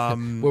 Yeah.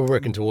 We're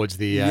working towards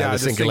the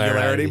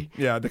singularity.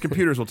 Yeah, the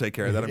computers will take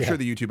care of that. I'm sure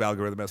the YouTube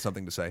algorithm has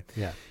something to say.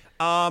 Yeah.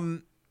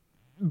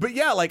 But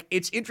yeah, like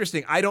it's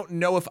interesting. I don't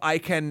know if I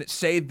can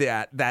say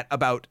that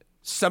about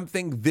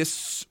something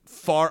this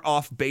far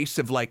off base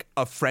of like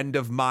a friend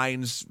of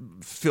mine's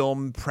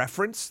film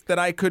preference that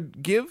I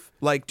could give.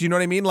 Like, do you know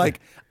what I mean?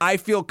 Like, I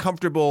feel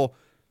comfortable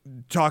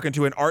talking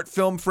to an art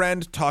film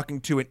friend,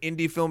 talking to an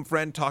indie film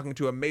friend, talking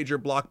to a major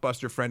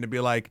blockbuster friend and be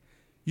like,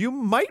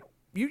 you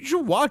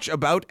should watch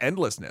About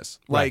Endlessness.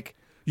 Like, right.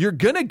 You're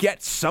going to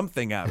get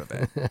something out of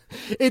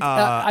it.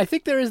 I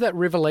think there is that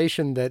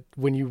revelation that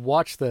when you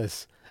watch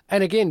this,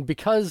 and again,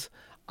 because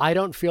I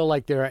don't feel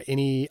like there are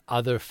any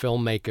other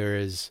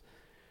filmmakers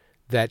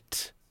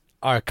that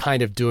are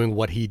kind of doing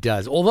what he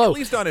does. Although, at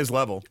least on his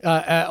level.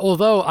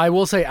 Although I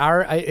will say,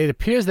 it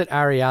appears that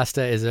Ari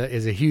Aster is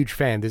a huge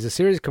fan. There's a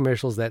series of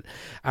commercials that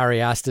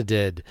Ari Aster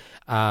did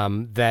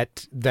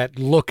that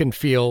look and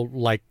feel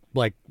like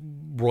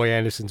Roy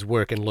Andersson's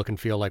work and look and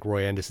feel like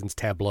Roy Andersson's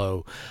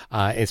tableau,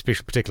 and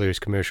especially particularly his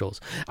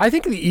commercials. I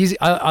think the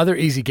other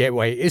easy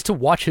gateway is to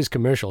watch his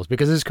commercials,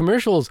 because his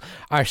commercials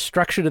are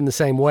structured in the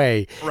same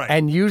way, right,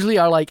 and usually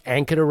are like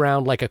anchored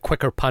around like a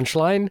quicker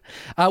punchline,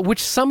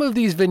 which some of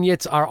these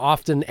vignettes are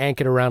often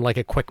anchored around like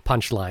a quick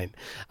punchline.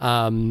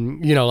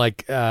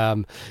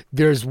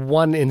 There's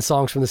one in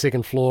Songs from the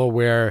Second Floor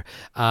where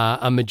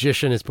a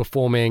magician is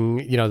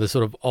performing, the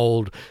sort of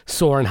old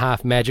saw in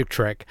half magic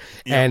trick,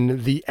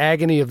 and the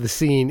agony of the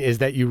scene is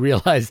that you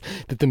realize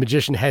that the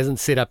magician hasn't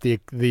set up the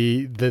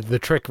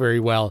trick very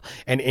well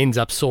and ends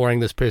up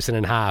sawing this person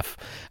in half,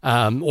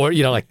 or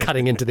like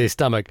cutting into their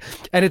stomach.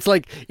 And it's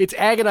like, it's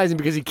agonizing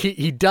because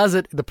he does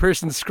it, the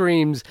person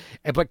screams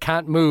but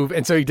can't move,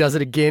 and so he does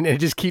it again, and it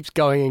just keeps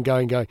going and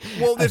going and going.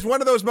 Well, there's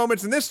one of those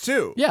moments in this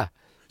too. Yeah.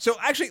 So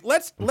actually,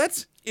 let's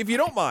if you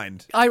don't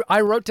mind.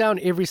 I wrote down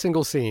every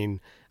single scene.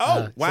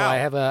 Oh, wow. So I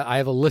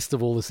have a list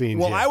of all the scenes.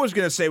 Well, here. I was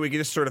going to say we could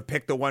just sort of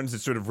pick the ones that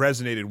sort of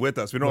resonated with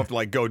us. We don't have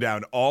to go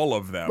down all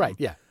of them. Right,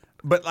 yeah.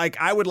 But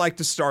I would like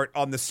to start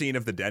on the scene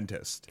of the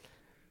dentist.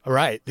 All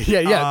right.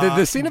 Yeah.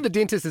 The scene of the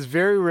dentist is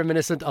very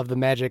reminiscent of the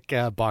magic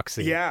box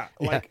scene. Yeah.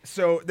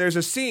 So there's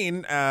a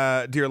scene,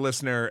 dear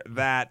listener,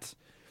 that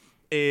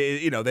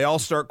they all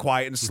start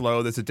quiet and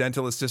slow. There's a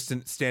dental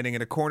assistant standing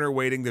in a corner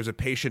waiting. There's a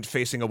patient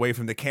facing away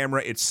from the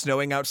camera. It's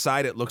snowing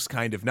outside. It looks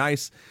kind of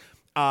nice.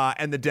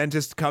 And the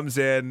dentist comes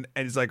in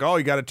and he's like, "Oh,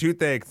 you got a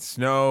toothache?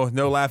 No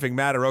laughing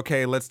matter.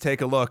 Okay, let's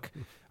take a look.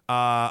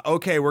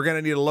 Okay, we're going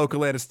to need a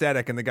local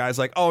anesthetic." And the guy's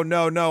like, "Oh,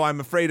 no, I'm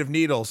afraid of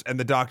needles." And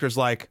the doctor's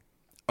like,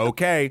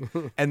 "Okay,"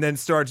 and then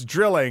starts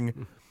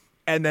drilling.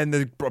 And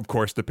then, of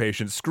course, the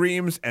patient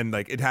screams, and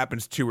it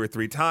happens 2 or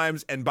 3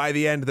 times. And by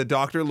the end, the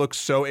doctor looks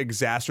so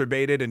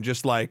exacerbated and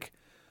just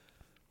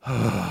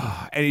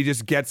and he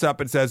just gets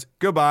up and says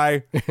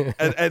goodbye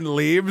and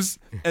leaves.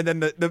 And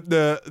then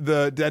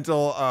the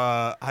dental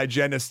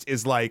hygienist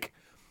is like,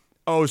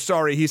 "Oh,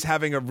 sorry, he's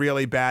having a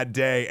really bad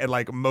day," and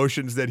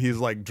motions that he's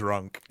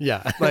drunk.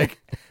 Yeah.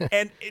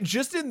 And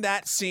just in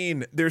that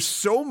scene, there's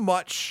so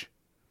much.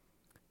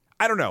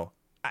 I don't know.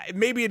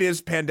 Maybe it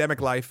is pandemic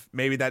life.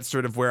 Maybe that's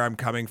sort of where I'm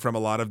coming from a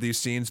lot of these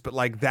scenes. But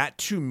that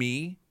to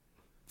me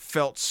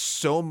felt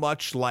so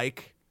much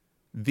like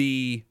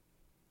the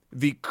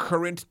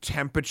current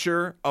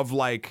temperature of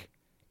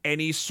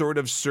any sort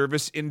of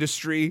service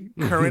industry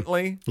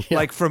currently,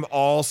 from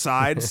all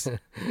sides.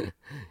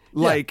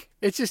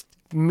 It's just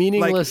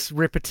meaningless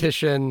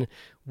repetition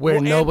where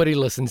nobody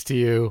listens to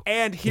you.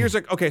 And here's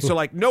okay,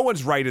 so no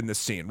one's right in this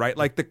scene,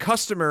 right? The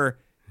customer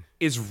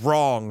is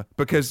wrong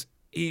because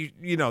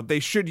they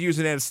should use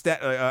an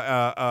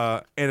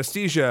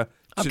anesthesia.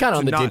 I'm kind of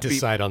on the dentist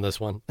side on this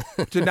one.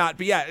 To not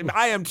be, yeah,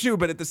 I am too.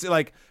 But at the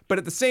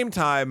same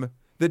time,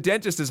 the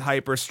dentist is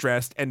hyper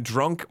stressed and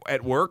drunk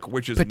at work,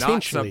 which is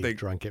not something.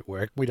 Drunk at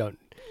work. We don't.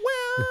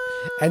 Well,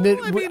 and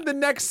then the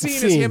next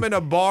scene is him in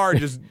a bar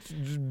just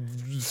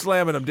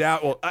slamming them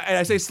down. Well, and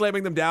I say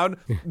slamming them down.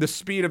 The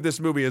speed of this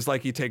movie is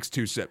he takes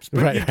 2 sips.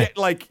 But right.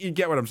 You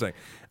get what I'm saying.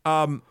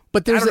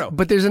 But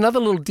there's another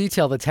little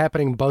detail that's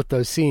happening in both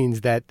those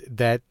scenes that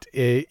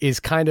is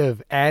kind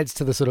of adds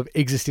to the sort of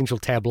existential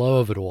tableau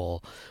of it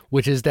all,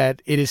 which is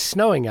that it is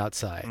snowing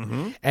outside.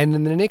 Mm-hmm. And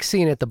in the next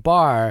scene at the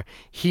bar,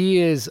 he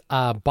is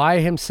by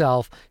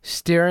himself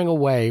staring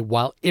away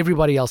while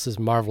everybody else is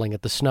marveling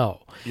at the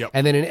snow. Yep.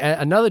 And then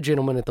another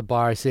gentleman at the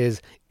bar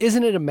says,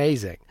 "Isn't it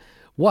amazing?"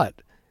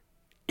 "What?"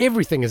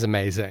 "Everything is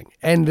amazing."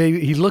 And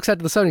he looks out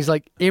to the sun and he's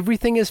like,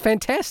 "Everything is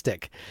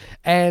fantastic."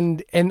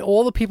 And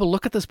all the people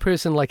look at this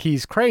person like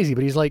he's crazy,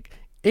 but he's like,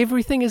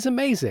 "Everything is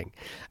amazing."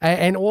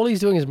 And all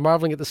he's doing is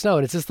marveling at the snow.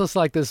 And it's just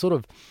this sort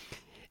of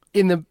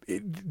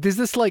there's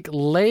this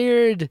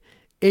layered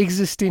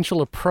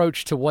existential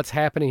approach to what's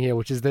happening here,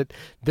 which is that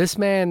this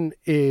man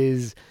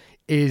is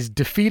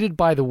defeated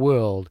by the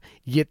world,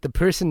 yet the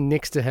person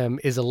next to him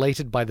is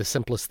elated by the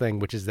simplest thing,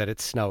 which is that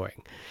it's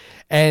snowing.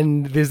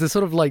 And there's this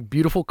sort of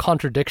beautiful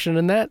contradiction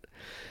in that.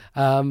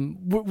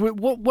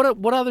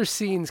 What other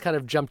scenes kind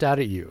of jumped out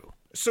at you?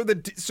 So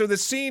the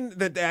scene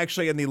that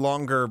actually in the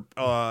longer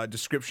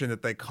description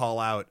that they call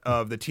out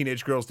of the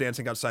teenage girls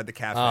dancing outside the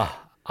cafe.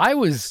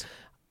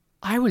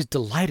 I was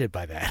delighted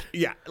by that.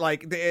 Yeah,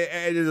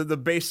 the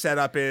base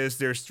setup is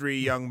there's 3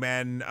 young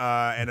men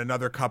and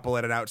another couple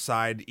at an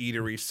outside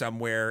eatery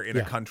somewhere in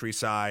a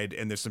countryside,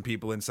 and there's some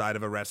people inside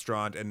of a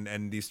restaurant,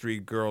 and these 3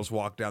 girls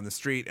walk down the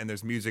street, and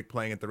there's music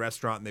playing at the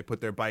restaurant, and they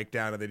put their bike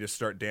down, and they just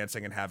start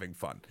dancing and having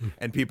fun.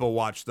 And people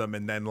watch them,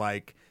 and then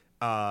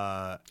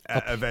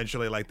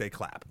eventually they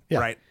clap,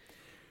 right?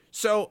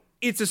 So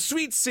it's a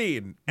sweet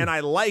scene, and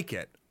I like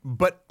it,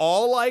 but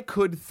all I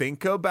could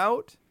think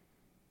about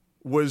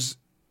was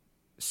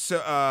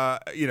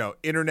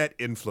internet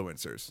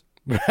influencers.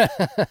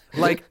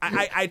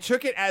 I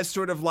took it as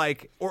sort of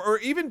or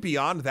even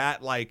beyond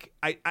that,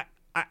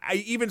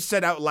 I even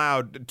said out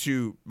loud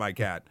to my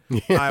cat,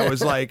 I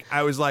was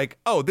like,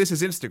 oh, this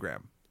is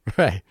Instagram.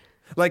 Right.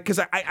 Like, because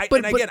I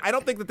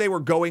don't think that they were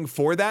going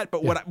for that,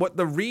 but what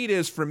the read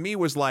is from me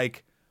was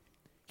like,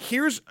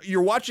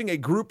 you're watching a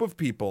group of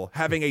people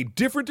having a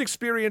different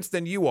experience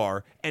than you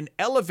are, an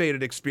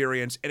elevated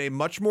experience, and a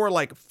much more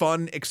like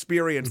fun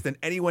experience than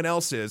anyone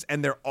else is,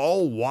 and they're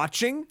all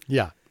watching.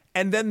 Yeah.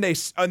 And then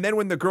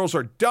when the girls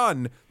are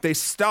done, they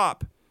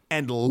stop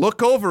and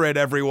look over at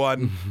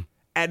everyone.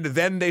 And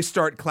then they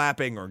start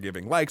clapping or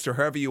giving likes or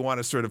however you want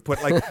to sort of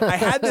put. Like, I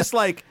had this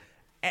like,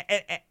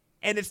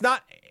 and it's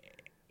not.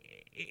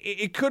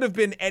 It could have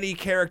been any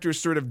character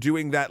sort of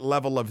doing that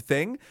level of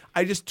thing.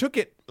 I just took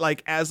it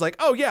like as like,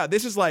 oh yeah,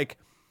 this is like,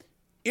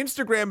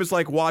 Instagram is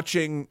like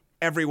watching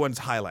everyone's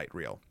highlight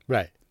reel.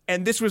 Right.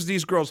 And this was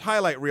these girls'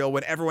 highlight reel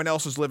when everyone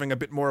else was living a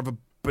bit more of a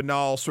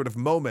banal sort of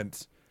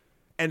moment.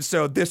 And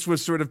so this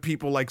was sort of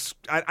people like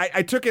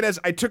I took it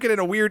in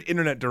a weird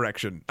internet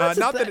direction. I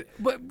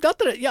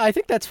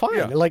think that's fine.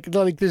 Yeah. Like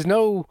there's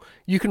no,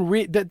 you can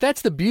read that.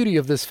 That's the beauty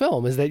of this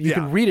film, is that you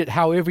can read it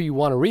however you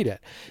want to read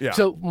it. Yeah.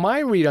 So my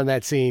read on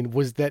that scene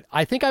was that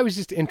I think I was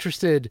just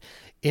interested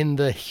in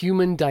the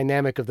human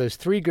dynamic of those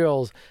three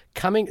girls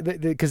coming,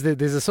 because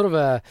there's a sort of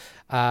a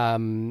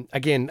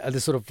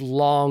this sort of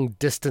long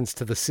distance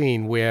to the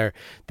scene where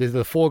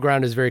the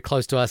foreground is very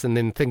close to us and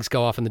then things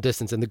go off in the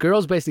distance, and the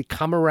girls basically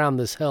come around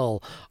this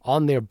hill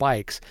on their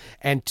bikes,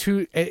 and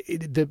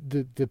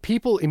the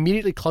people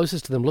immediately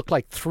closest to them look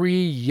like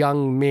three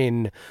young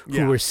men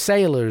who were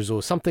sailors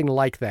or something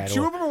like that.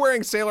 Two of them are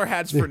wearing sailor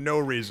hats for no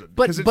reason.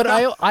 But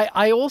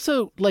I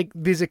also like,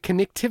 there's a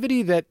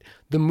connectivity that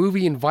the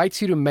movie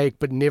invites you to make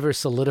but never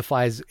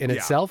solidifies in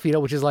itself,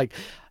 which is like,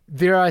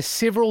 there are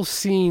several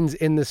scenes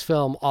in this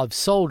film of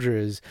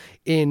soldiers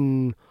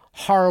in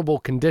horrible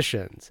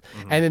conditions.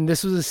 Mm-hmm. And then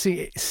this was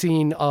a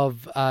scene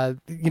of,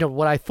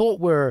 what I thought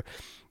were,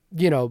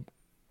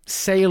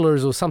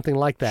 sailors or something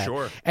like that.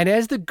 Sure. And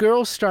as the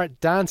girls start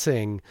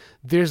dancing,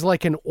 there's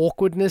like an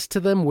awkwardness to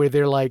them where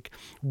they're like,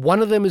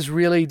 one of them is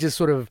really just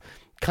sort of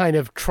kind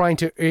of trying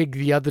to egg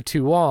the other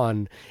two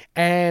on.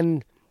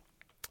 And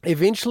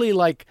eventually,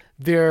 like,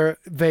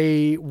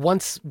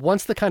 once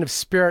the kind of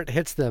spirit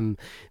hits them,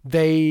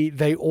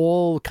 they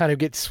all kind of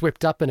get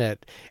swept up in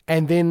it,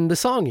 and then the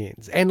song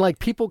ends, and like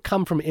people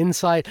come from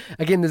inside.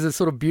 Again, there's a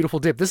sort of beautiful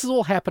dip. This is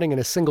all happening in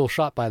a single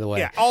shot, by the way.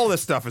 Yeah, all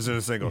this stuff is in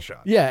a single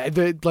shot. Yeah,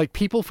 like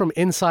people from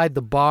inside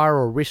the bar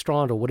or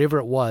restaurant or whatever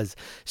it was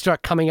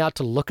start coming out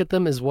to look at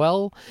them as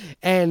well,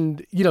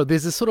 and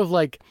there's this sort of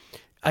like,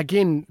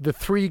 again, the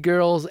three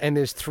girls and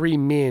there's three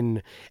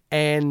men,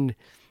 and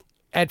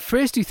at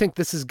first you think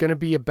this is going to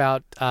be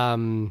about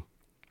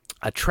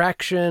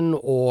attraction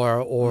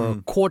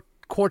or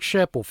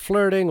courtship or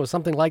flirting or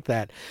something like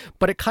that.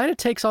 But it kind of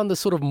takes on this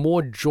sort of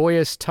more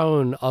joyous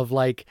tone of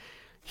like,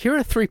 here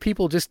are three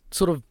people just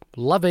sort of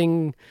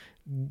loving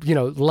and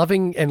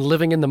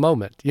living in the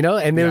moment,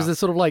 and there's this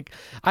sort of like,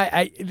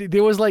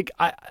 I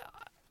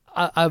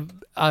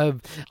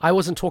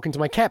wasn't talking to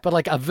my cat, but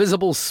like a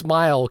visible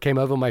smile came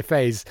over my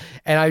face,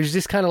 and I was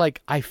just kind of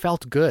like, I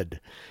felt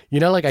good,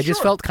 I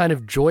just felt kind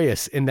of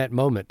joyous in that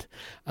moment,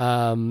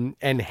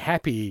 and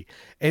happy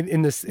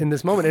in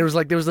this moment. It was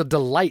like there was a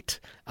delight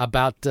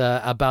about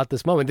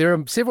this moment. There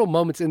are several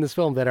moments in this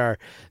film that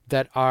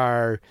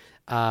are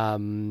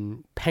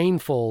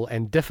painful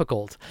and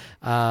difficult.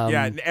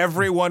 And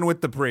everyone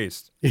with the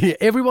priest. Yeah,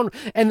 everyone.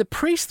 And the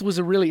priest was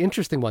a really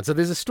interesting one. So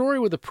there's a story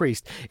with the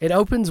priest. It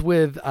opens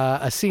with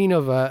a scene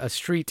of a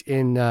street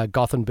in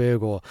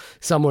Gothenburg or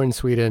somewhere in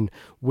Sweden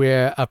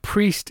where a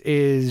priest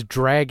is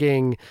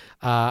dragging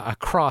a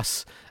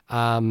cross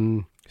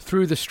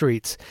through the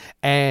streets,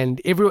 and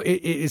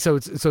so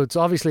it's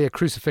obviously a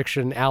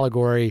crucifixion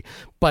allegory,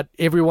 but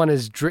everyone it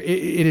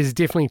is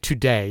definitely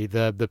today.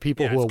 The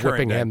people who are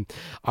whipping him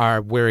are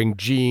wearing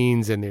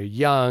jeans, and they're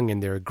young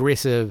and they're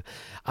aggressive,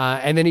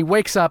 and then he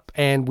wakes up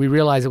and we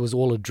realize it was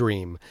all a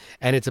dream,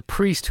 and it's a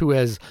priest who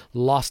has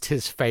lost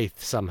his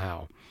faith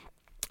somehow.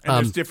 And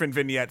there's different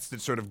vignettes that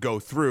sort of go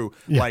through,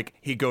 like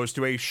he goes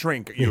to a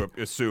shrink, you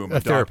assume, a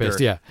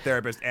therapist,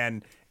 therapist,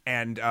 and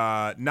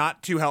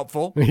not too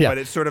helpful, but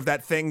it's sort of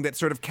that thing that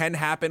sort of can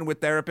happen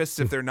with therapists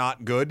if they're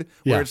not good,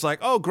 where it's like,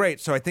 oh, great,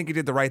 so I think you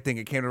did the right thing.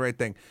 It came to the right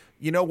thing.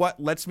 You know what?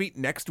 Let's meet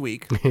next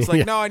week. It's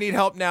like, no, I need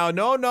help now.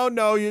 No.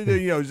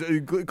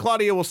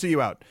 Claudia will see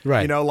you out.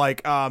 Right.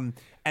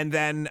 And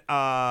then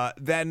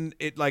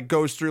it like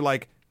goes through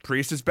like,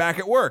 priest is back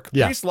at work.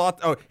 Yeah. Priest lost.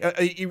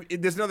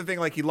 There's another thing,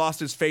 like he lost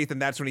his faith, and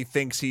that's when he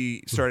thinks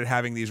he started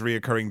having these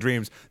reoccurring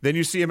dreams. Then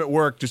you see him at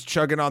work, just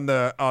chugging on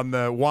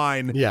the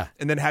wine,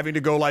 and then having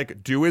to go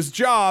like do his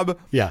job,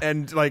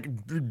 and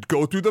like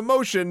go through the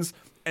motions,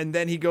 and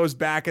then he goes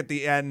back at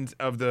the end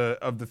of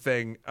the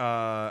thing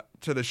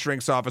to the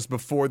shrink's office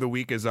before the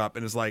week is up,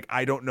 and is like,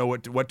 I don't know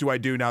what do I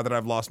do now that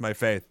I've lost my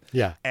faith.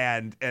 Yeah,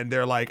 and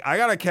they're like, I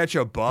gotta catch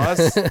a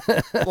bus,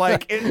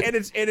 like, and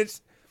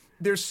it's.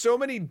 There's so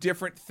many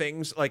different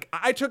things. Like,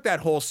 I took that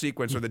whole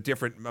sequence, or the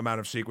different amount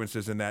of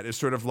sequences in that, is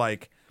sort of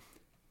like,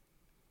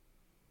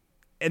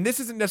 and this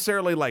isn't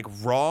necessarily like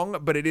wrong,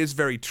 but it is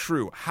very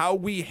true, how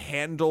we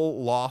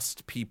handle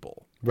lost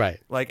people. Right.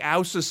 Like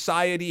how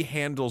society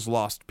handles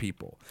lost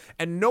people.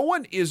 And no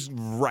one is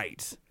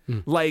right.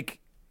 Like,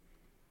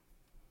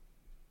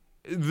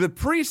 the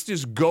priest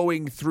is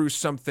going through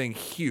something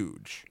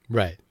huge.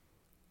 Right.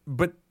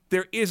 But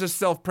there is a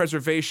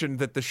self-preservation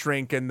that the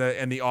shrink and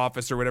the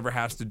office or whatever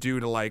has to do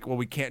to, like, well,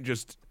 we can't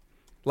just,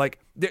 like,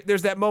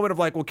 there's that moment of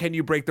like, well, can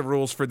you break the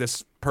rules for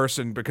this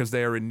person because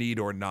they are in need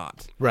or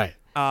not? Right.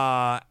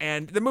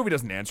 And the movie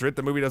doesn't answer it.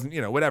 The movie doesn't,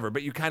 whatever.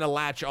 But you kind of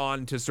latch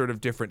on to sort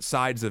of different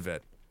sides of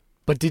it.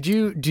 But did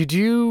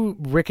you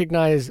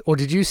recognize, or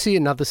did you see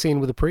another scene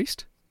with a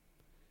priest?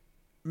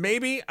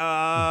 Maybe.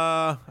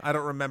 I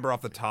don't remember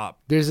off the top.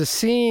 There's a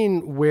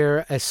scene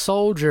where a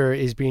soldier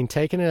is being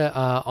taken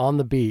on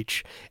the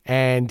beach,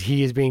 and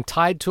he is being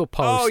tied to a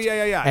post. Oh,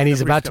 yeah. And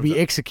he's about to be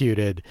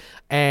executed,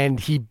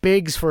 and he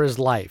begs for his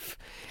life.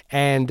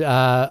 And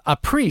a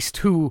priest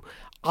who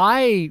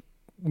I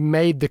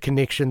made the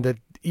connection that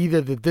either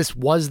that this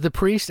was the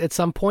priest at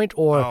some point,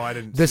 or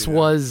this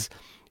was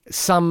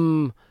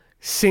some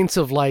sense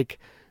of like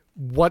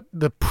what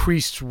the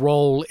priest's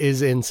role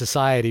is in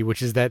society,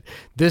 which is that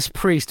this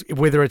priest,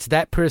 whether it's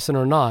that person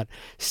or not,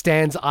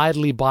 stands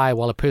idly by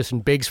while a person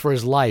begs for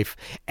his life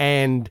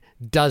and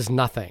does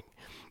nothing,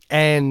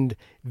 and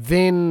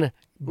then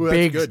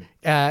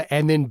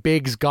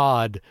begs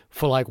God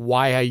for like,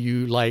 why are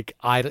you like,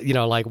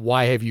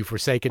 why have you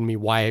forsaken me?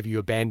 Why have you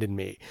abandoned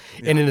me?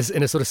 Yeah. And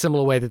in a sort of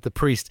similar way that the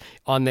priest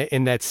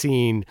in that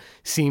scene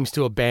seems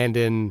to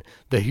abandon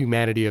the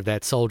humanity of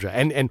that soldier.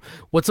 And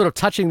what's sort of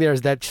touching there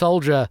is that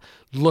soldier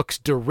looks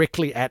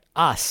directly at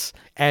us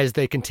as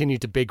they continue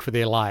to beg for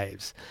their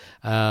lives.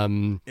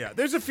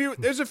 There's a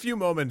few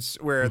moments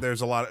where there's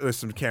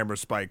some camera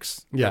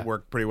spikes that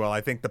work pretty well.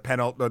 I think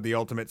the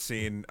ultimate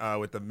scene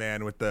with the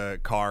man with the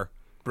car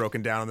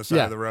broken down on the side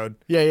of the road.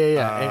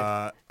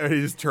 Yeah. And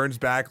he just turns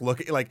back,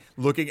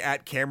 looking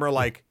at camera,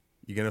 like,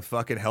 you gonna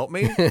fucking help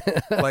me?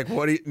 Like,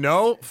 what do you?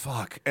 No,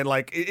 fuck. And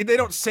like, they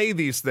don't say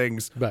these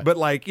things, but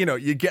like,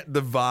 you get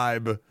the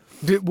vibe.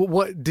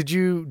 Did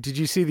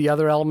you see the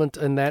other element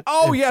in that?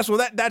 Oh yes,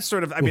 well that's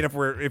sort of. I mean, if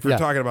we're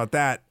talking about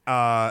that,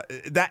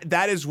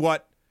 that is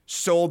what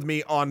sold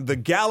me on the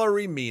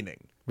gallery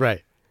meaning,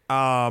 right?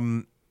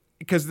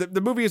 Because the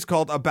movie is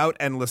called About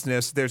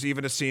Endlessness. There's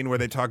even a scene where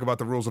they talk about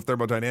the rules of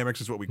thermodynamics,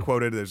 is what we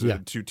quoted. There's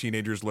two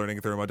teenagers learning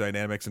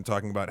thermodynamics and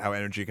talking about how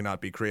energy cannot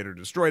be created or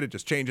destroyed. It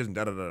just changes and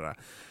da-da-da-da.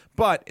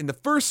 But in the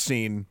first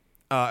scene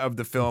of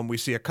the film, we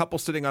see a couple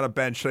sitting on a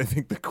bench. And I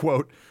think the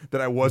quote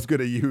that I was going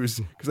to use,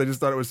 because I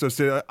just thought it was so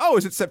silly, like, oh,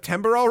 is it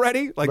September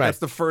already? Like, That's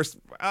the first,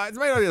 it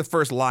might not be the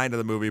first line of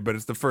the movie, but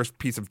it's the first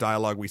piece of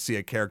dialogue we see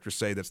a character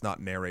say that's not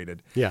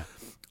narrated. Yeah.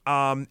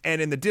 And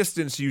in the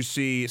distance, you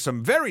see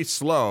some very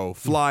slow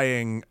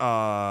flying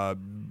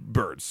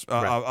birds,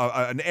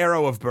 an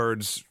arrow of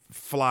birds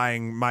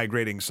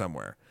migrating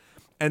somewhere.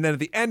 And then at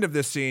the end of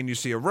this scene, you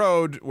see a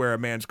road where a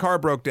man's car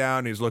broke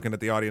down. He's looking at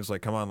the audience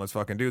like, come on, let's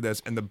fucking do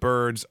this. And the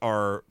birds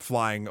are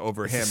flying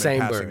over him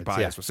and passing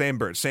by us. So same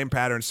birds, same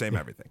pattern, same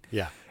everything.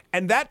 Yeah.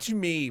 And that to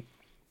me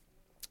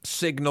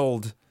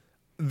signaled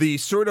the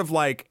sort of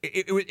like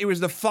it was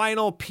the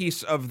final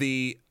piece of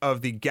the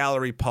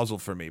gallery puzzle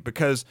for me,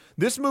 because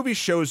this movie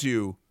shows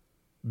you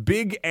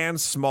big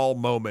and small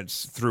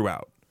moments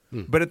throughout.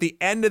 But at the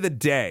end of the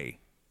day,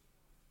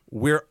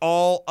 we're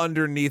all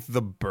underneath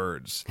the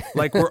birds.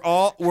 Like we're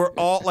all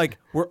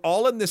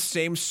in the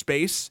same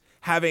space,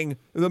 having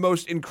the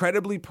most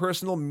incredibly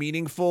personal,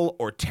 meaningful,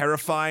 or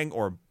terrifying,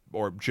 or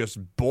just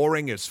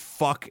boring as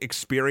fuck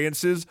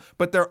experiences,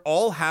 but they're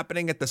all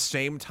happening at the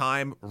same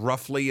time,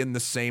 roughly in the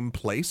same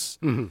place.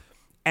 Mm-hmm.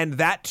 And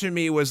that to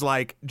me was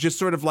like, just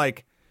sort of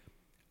like,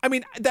 I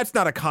mean, that's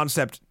not a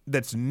concept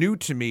that's new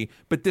to me,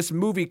 but this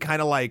movie kind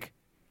of like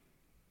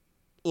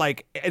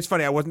it's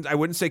funny. I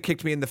wouldn't say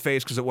kicked me in the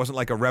face, because it wasn't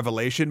like a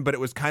revelation, but it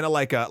was kind of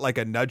like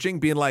a nudging,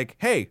 being like,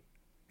 hey,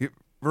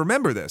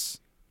 remember this,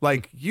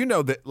 like,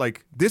 that,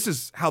 like, this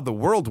is how the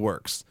world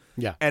works.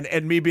 Yeah.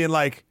 And me being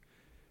like,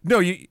 no,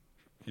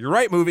 you're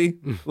right, movie.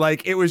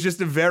 Like, it was just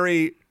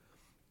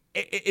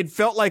it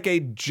felt like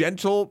a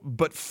gentle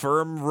but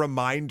firm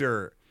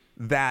reminder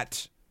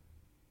that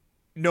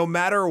no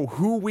matter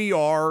who we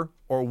are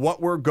or what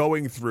we're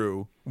going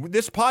through,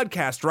 this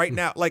podcast right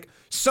now, like,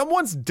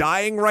 someone's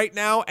dying right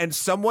now and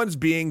someone's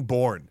being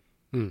born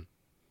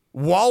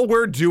while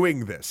we're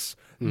doing this.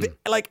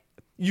 Like,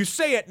 you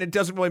say it and it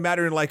doesn't really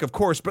matter, and like, of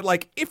course, but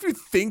like, if you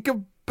think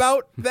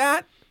about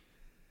that,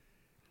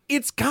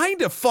 it's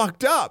kind of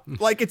fucked up.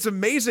 Like, it's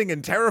amazing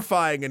and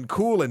terrifying and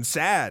cool and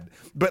sad.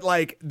 But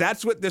like,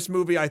 that's what this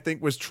movie, I think,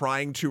 was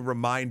trying to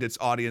remind its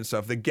audience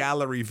of. The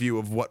gallery view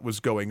of what was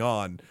going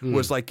on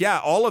was like, yeah,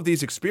 all of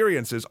these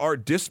experiences are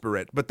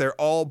disparate, but they're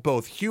all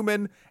both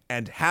human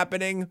and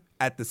happening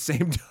at the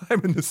same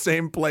time in the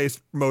same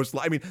place.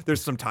 I mean,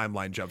 there's some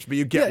timeline jumps, but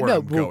you get where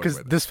I'm going with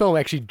it. This film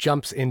actually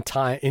jumps in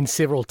time in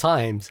several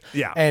times.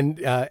 Yeah, and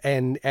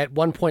at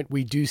one point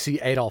we do see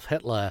Adolf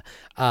Hitler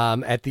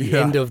at the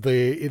end of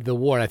the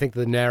war. And I think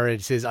the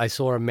narrator says, "I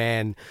saw a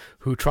man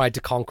who tried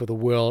to conquer the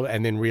world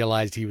and then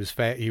realized he was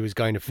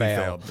going to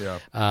fail." He failed,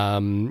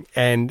 yeah.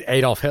 And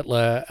Adolf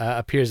Hitler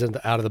appears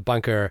out of the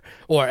bunker,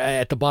 or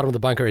at the bottom of the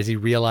bunker, as he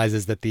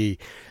realizes that the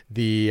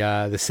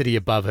city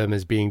above him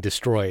is being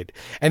destroyed.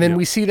 And then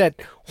we see that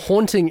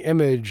haunting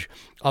image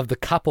of the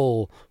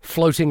couple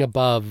floating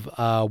above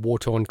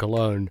war-torn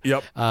Cologne.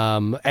 Yep.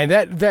 And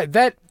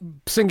that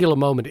singular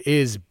moment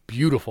is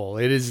beautiful.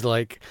 It is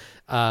like,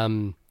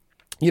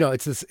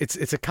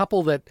 it's a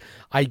couple that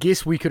I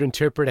guess we could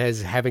interpret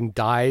as having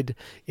died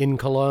in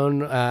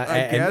Cologne.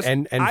 I guess.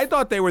 And I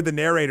thought they were the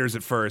narrators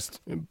at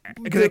first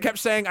because they kept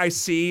saying, I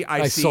saw.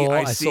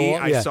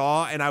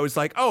 And I was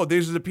like, oh,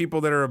 these are the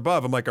people that are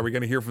above. I'm like, are we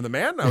going to hear from the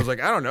man? I was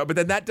like, I don't know. But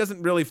then that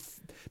doesn't really,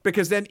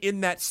 because then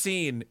in that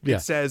scene, it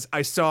says,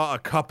 I saw a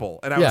couple.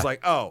 And I was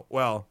like, oh,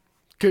 well.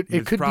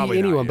 It could be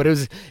anyone, but it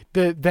was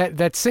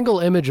that single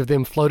image of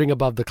them floating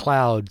above the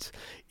clouds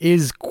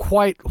is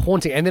quite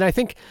haunting. And then I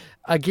think,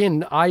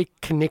 again, I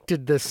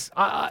connected this.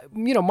 I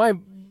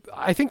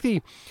think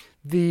the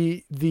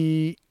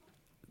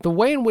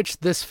way in which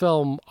this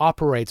film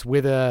operates,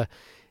 whether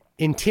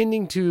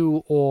intending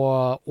to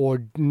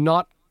or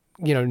not,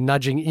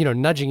 nudging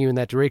you in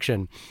that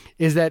direction,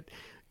 is that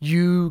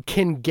you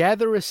can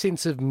gather a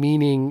sense of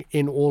meaning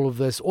in all of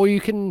this, or you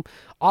can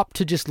opt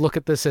to just look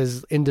at this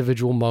as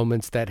individual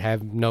moments that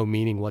have no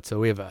meaning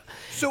whatsoever.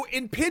 So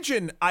in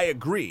Pigeon, I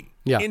agree.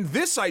 Yeah. In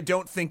this, I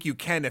don't think you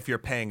can if you're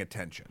paying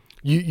attention.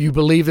 You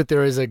believe that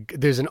there's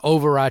an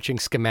overarching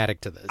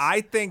schematic to this.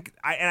 I think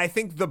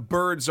the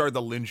birds are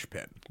the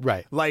linchpin.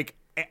 Right. Like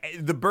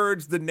the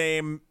birds, the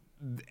name.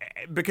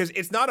 Because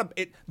it's not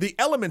the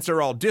elements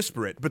are all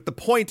disparate, but the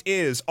point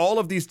is all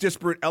of these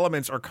disparate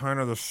elements are kind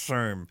of the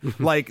same.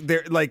 There's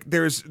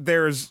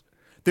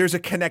a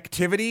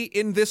connectivity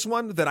in this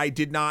one that I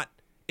did not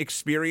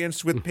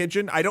experience with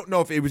Pigeon. I don't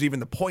know if it was even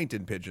the point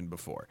in Pigeon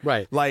before.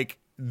 Right. Like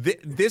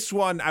this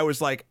one, I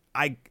was like,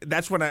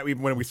 that's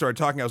when we started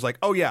talking, I was like,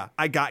 oh yeah,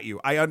 I got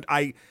you.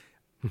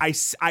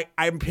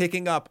 I'm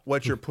picking up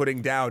what you're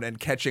putting down and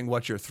catching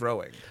what you're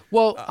throwing.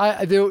 Well,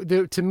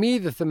 to me,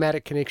 the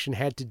thematic connection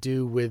had to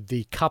do with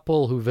the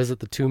couple who visit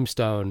the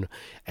tombstone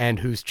and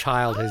whose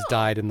child has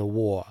died in the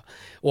war.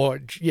 Or,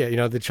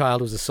 the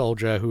child was a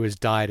soldier who has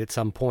died at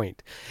some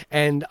point.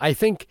 And I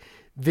think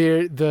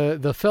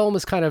the film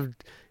is kind of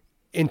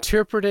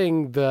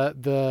interpreting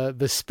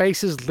the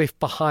spaces left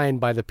behind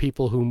by the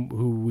people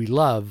who we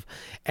love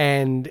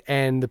and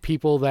the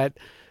people that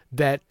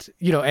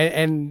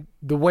and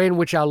the way in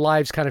which our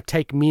lives kind of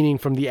take meaning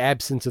from the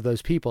absence of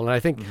those people. And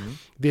I think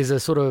there's a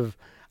sort of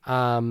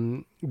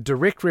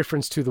direct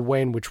reference to the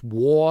way in which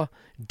war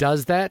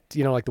does that,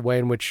 like the way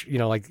in which,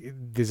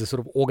 there's a sort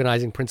of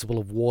organizing principle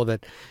of war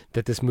that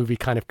this movie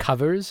kind of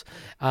covers.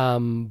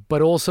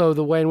 But also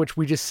the way in which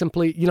we just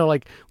simply,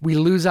 we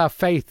lose our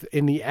faith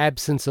in the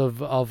absence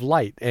of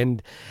light.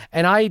 And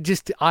I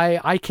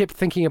kept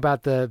thinking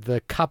about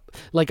the cup,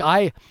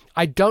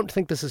 I don't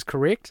think this is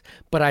correct,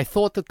 but I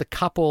thought that the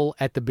couple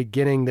at the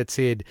beginning that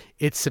said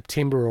it's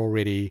September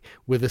already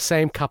were the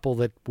same couple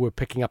that were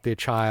picking up their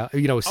child,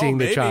 seeing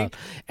their child.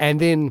 And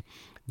then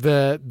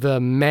the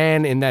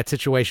man in that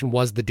situation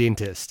was the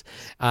dentist,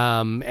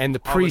 and the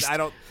priest,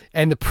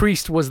 and the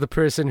priest was the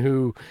person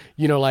who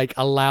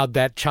allowed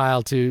that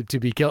child to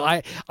be killed.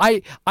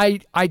 I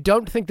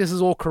don't think this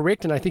is all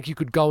correct, and I think you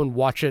could go and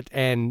watch it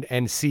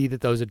and see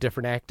that those are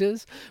different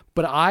actors.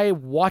 But I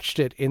watched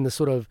it in the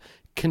sort of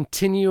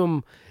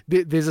continuum.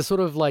 There's a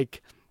sort of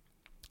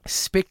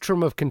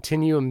spectrum of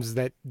continuums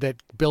that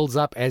builds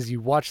up as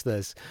you watch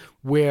this,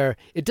 where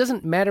it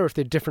doesn't matter if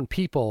they're different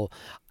people.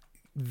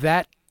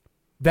 That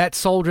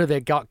soldier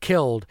that got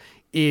killed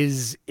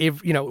was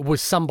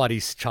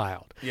somebody's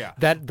child. Yeah.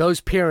 That those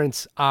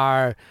parents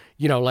are,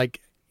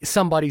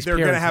 somebody's they're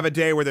parents. going to have a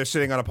day where they're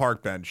sitting on a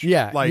park bench.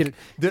 Yeah.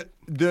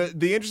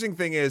 The interesting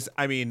thing is,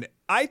 I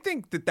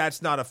think that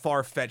that's not a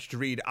far-fetched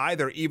read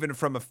either, even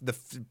from the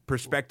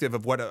perspective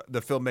of what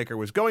the filmmaker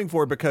was going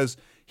for, because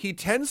he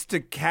tends to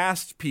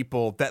cast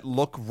people that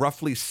look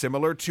roughly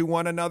similar to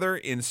one another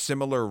in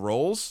similar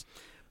roles.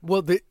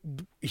 Well,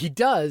 he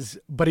does,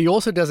 but he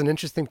also does an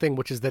interesting thing,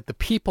 which is that the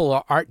people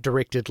are art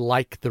directed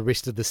like the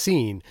rest of the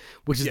scene,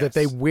 which is that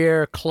they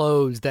wear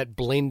clothes that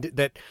blend,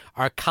 that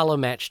are color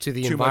matched to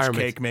the environment. Too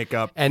much cake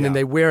makeup. And then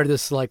they wear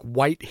this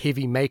white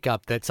heavy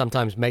makeup that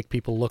sometimes make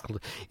people look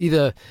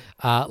either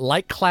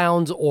like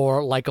clowns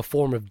or like a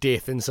form of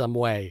death in some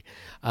way.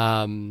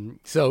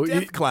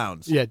 Death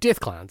clowns. Yeah,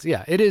 death clowns.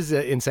 Yeah, it is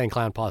an Insane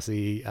Clown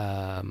Posse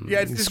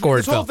this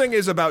whole thing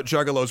is about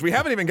juggalos. We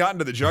haven't even gotten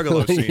to the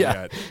juggalo scene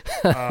yet.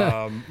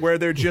 Where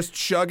they're just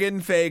chugging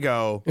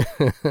Faygo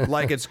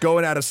like it's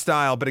going out of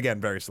style, but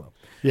again, very slow.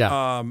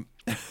 Yeah.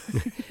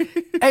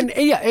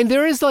 And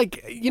there is I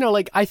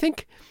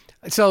think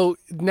So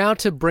now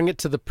to bring it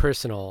to the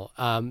personal,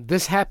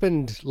 this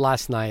happened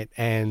last night,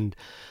 and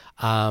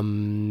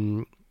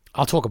I'll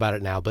talk about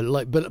it now.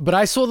 But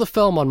I saw the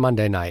film on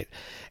Monday night,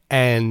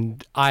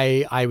 and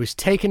I was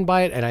taken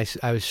by it, and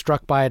I was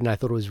struck by it, and I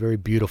thought it was very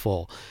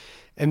beautiful.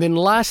 And then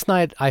last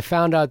night, I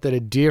found out that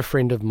a dear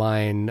friend of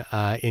mine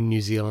in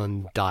New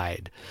Zealand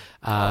died,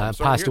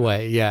 passed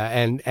away. Yeah,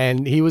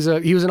 and he was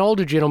an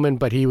older gentleman,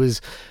 but he was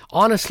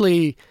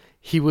honestly.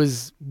 He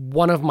was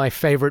one of my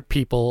favorite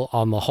people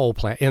on the whole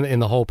planet. In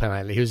the whole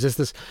planet, he was just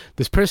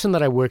this person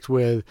that I worked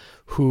with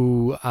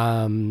who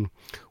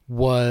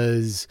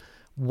was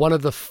one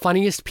of the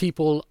funniest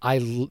people.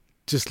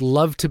 Just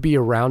loved to be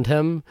around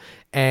him,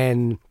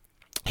 and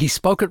he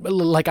spoke at,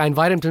 like, I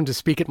invited him to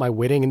speak at my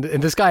wedding,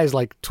 and this guy is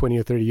like 20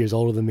 or 30 years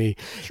older than me,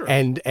 sure.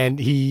 and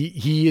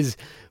he is.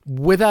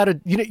 Without a,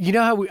 you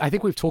know how I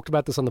think we've talked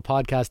about this on the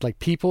podcast, like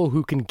people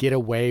who can get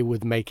away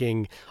with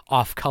making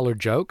off-color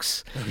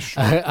jokes.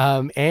 Sure.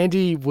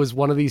 Andy was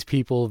one of these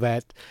people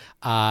that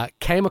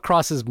came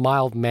across as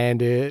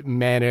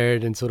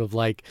mild-mannered and sort of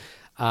like,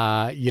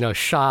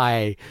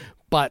 shy,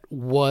 but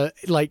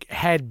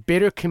had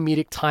better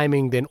comedic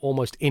timing than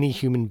almost any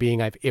human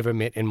being I've ever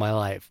met in my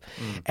life.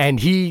 And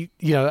he,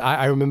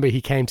 I remember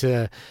he came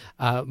to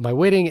my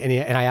wedding,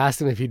 and I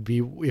asked him if he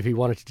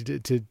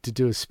wanted to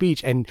do a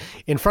speech, and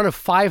in front of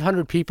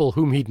 500 people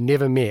whom he'd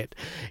never met,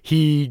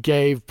 he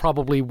gave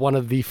probably one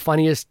of the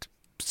funniest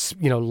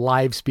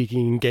live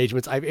speaking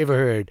engagements I've ever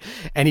heard,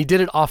 and he did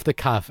it off the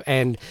cuff,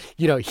 and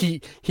he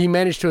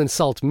managed to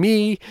insult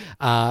me,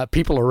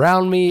 people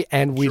around me,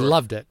 and we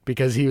loved it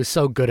because he was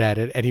so good at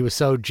it, and he was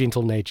so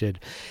gentle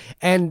natured,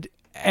 and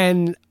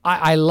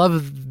I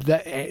love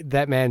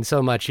that man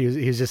so much. He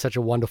was just such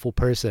a wonderful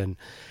person,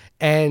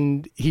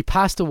 and he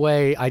passed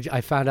away.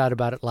 I found out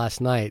about it last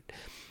night.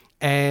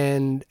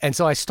 And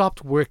so I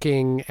stopped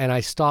working, and I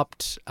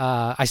stopped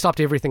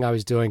everything I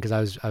was doing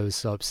because I was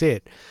so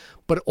upset.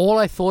 But all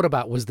I thought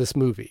about was this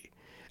movie,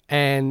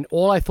 and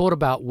all I thought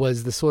about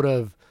was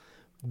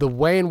the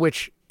way in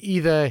which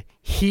either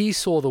he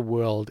saw the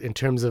world in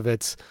terms of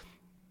it's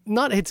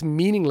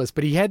meaningless,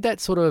 but he had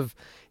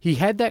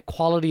that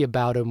quality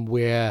about him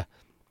where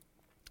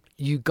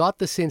you got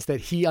the sense that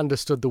he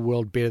understood the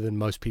world better than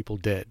most people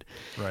did.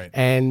 Right.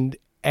 And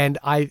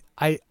I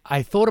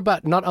thought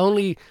about not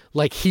only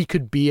like he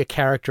could be a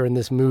character in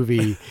this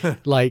movie,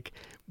 like,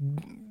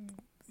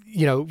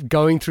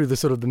 going through the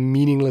sort of the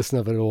meaninglessness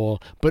of it all,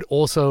 but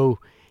also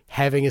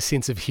having a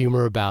sense of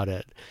humor about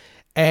it.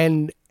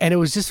 And it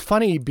was just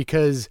funny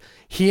because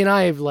he and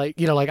I have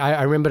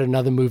I remembered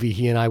another movie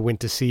he and I went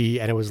to see,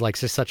 and it was like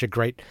just such a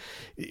great,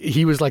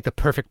 he was like the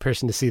perfect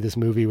person to see this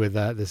movie with,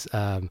 this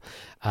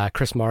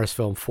Chris Morris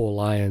film, Four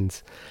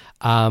Lions.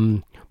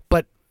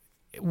 But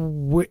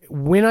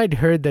when I'd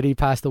heard that he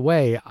passed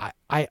away,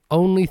 I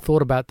only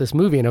thought about this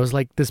movie, and I was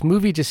like, this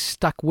movie just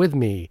stuck with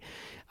me.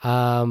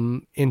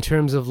 In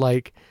terms of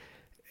like,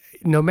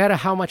 no matter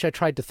how much I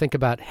tried to think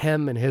about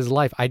him and his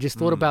life, I just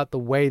thought about the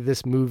way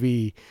this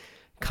movie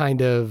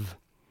kind of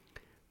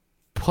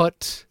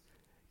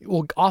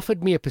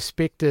offered me a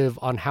perspective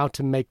on how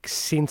to make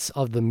sense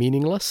of the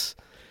meaningless,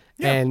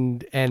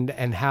 and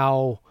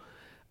how,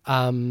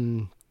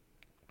 I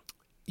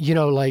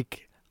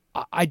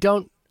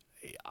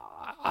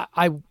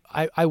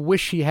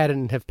wish he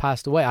hadn't have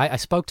passed away. I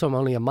spoke to him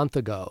only a month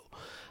ago,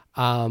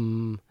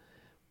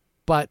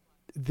 but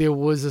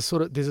there's a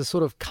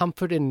sort of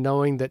comfort in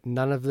knowing that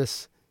none of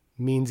this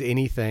means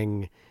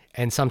anything,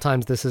 and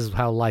sometimes this is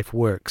how life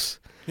works.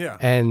 Yeah.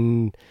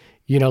 And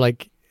I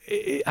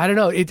don't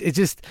know, it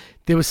just,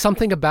 there was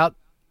something about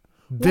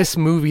this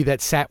movie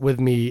that sat with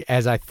me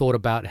as I thought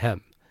about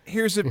him.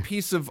 Here's a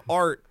piece of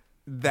art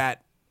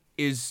that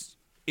is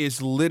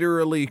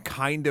literally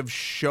kind of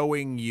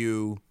showing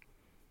you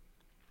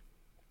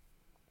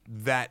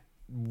that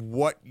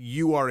what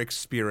you are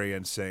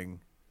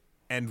experiencing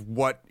and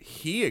what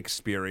he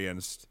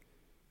experienced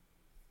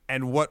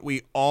and what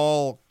we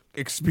all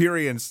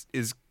experience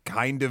is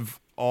kind of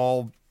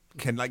all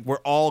we're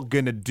all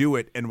gonna do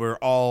it, and we're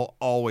all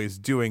always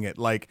doing it.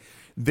 Like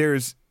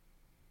there's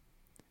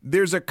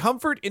a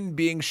comfort in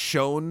being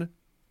shown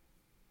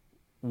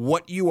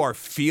what you are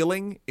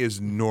feeling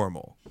is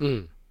normal.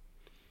 And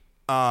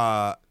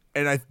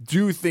I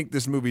do think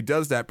this movie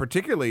does that,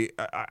 particularly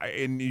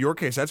in your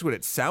case. That's what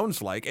it sounds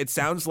like. It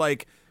sounds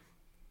like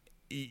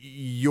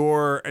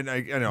and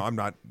I know I'm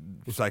not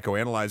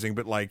psychoanalyzing,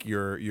 but like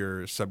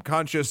your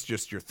subconscious,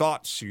 just your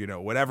thoughts,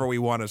 whatever we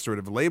want to sort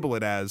of label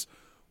it as,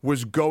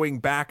 was going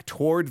back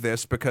toward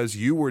this because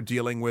you were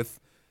dealing with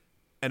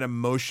an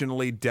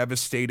emotionally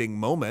devastating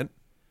moment.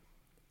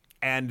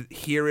 And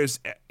here's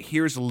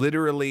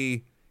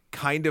literally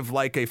kind of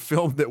like a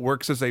film that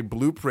works as a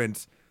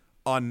blueprint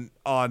on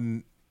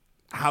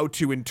how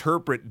to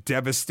interpret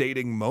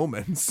devastating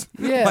moments.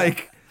 Yeah.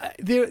 Like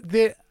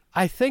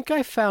I think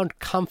I found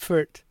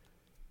comfort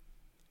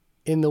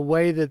in the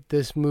way that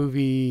this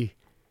movie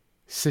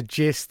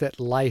suggests that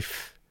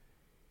life,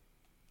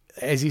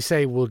 as you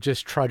say, will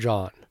just trudge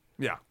on.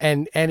 Yeah.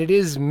 And it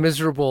is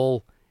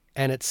miserable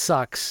and it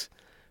sucks,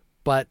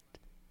 but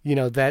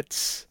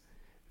that's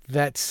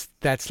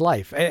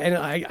life. And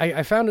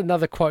I found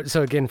another quote.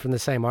 So again, from the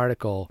same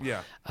article,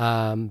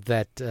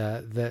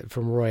 that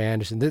from Roy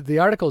Anderson. The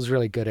article is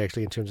really good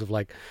actually in terms of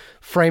like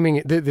framing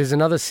it. There's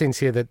another sense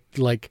here that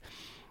like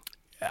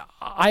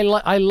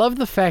I love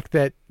the fact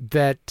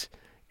that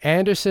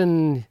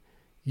Anderson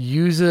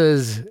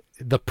uses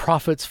the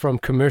profits from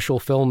commercial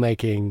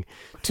filmmaking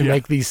to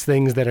make these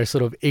things that are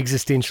sort of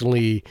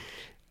existentially,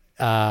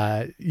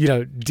 and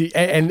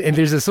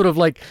there's a sort of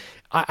like,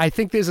 I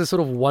think there's a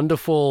sort of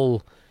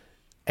wonderful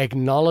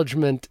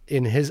acknowledgement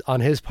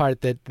on his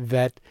part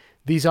that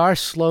these are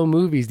slow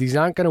movies. These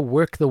aren't going to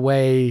work the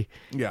way,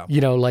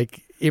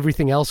 like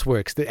everything else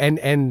works.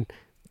 And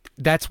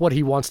that's what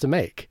he wants to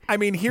make. I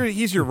mean, here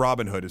he's your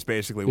Robin Hood is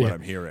basically what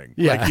I'm hearing.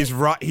 Yeah. Like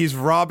he's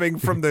robbing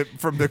from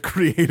the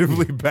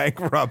creatively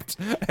bankrupt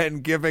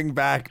and giving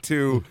back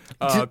to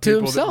people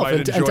himself that might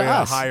and enjoy to a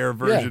us. higher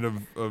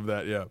version of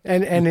that. Yeah.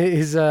 And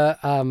his well,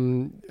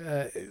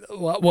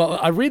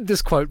 I read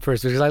this quote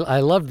first because I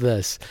love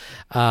this.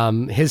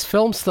 His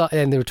film style,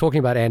 and they were talking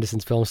about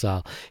Anderson's film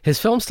style. His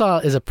film style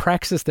is a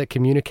praxis that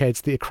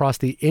communicates across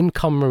the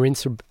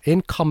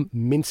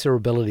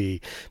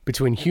incommensurability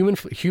between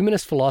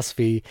humanist philosophy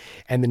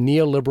and the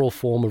neoliberal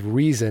form of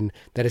reason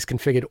that has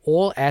configured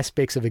all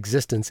aspects of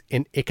existence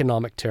in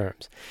economic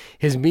terms.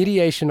 His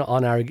mediation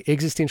on our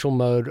existential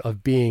mode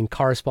of being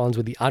corresponds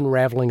with the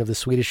unraveling of the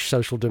Swedish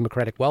social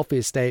democratic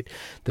welfare state,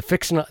 the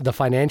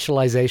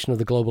financialization of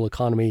the global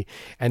economy,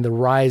 and the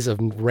rise of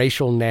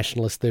racial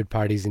nationalist third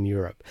parties in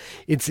Europe.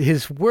 It's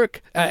his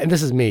work, and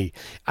this is me,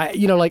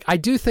 I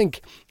do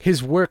think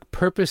his work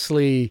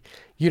purposely,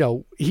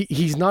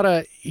 his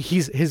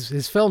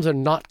films are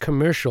not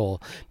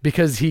commercial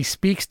because he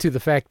speaks to the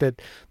fact that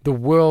the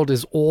world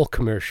is all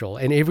commercial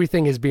and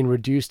everything has been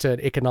reduced to an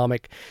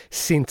economic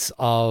sense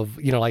of,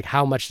 like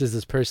how much does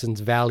this person's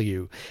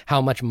value, how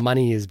much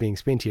money is being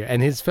spent here.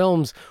 And his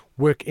films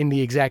work in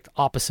the exact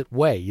opposite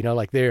way,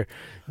 like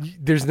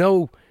there's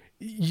no...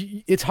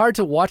 It's hard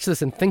to watch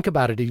this and think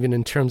about it even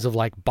in terms of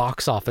like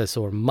box office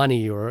or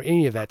money or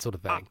any of that sort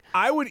of thing.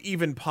 I would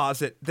even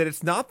posit that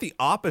it's not the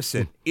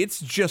opposite. It's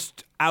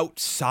just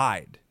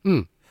outside.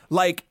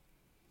 Like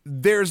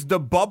there's the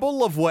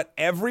bubble of what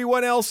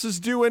everyone else is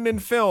doing in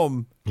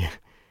film. Yeah.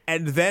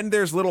 And then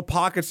there's little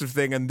pockets of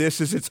thing and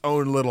this is its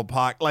own little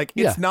pocket. Like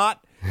it's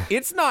not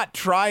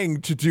trying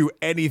to do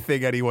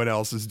anything anyone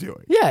else is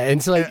doing. Yeah. And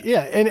it's like,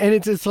 and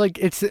it's like,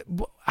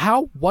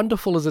 how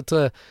wonderful is it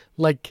to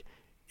like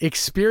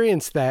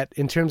experience that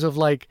in terms of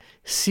like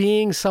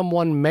seeing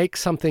someone make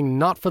something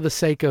not for the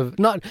sake of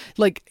not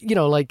like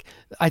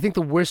I think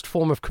the worst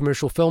form of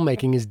commercial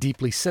filmmaking is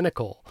deeply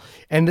cynical,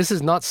 and this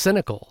is not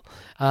cynical.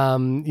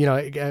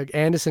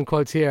 Anderson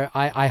quotes here,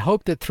 I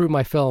hope that through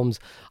my films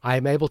I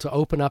am able to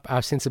open up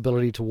our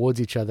sensibility towards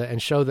each other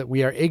and show that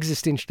we are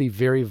existentially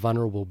very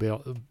vulnerable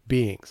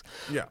beings.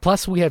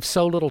 Plus we have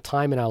so little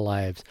time in our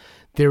lives.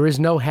 There is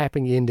no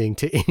happy ending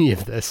to any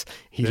of this.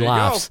 He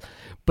laughs.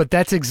 But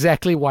that's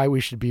exactly why we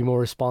should be more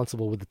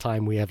responsible with the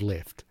time we have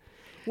left.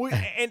 Well,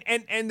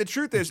 and the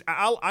truth is,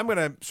 I'm going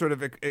to sort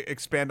of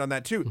expand on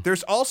that too.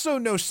 There's also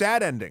no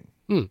sad ending.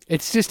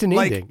 It's just an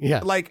ending. Yeah.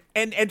 Like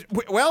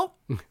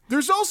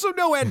there's also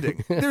no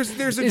ending.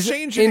 There's a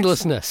change in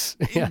endlessness.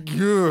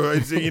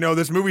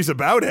 This movie's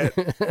about it.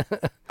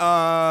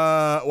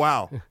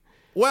 Wow.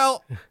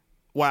 Well,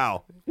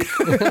 wow.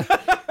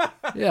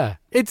 Yeah.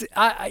 It's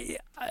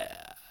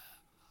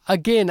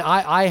Again,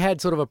 I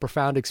had sort of a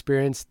profound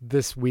experience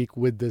this week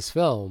with this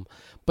film,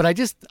 but I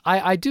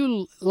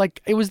do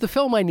like, it was the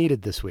film I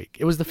needed this week.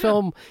 It was the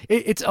film.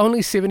 It's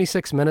only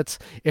 76 minutes.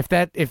 If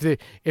the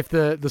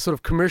sort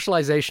of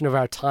commercialization of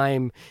our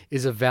time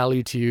is of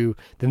value to you,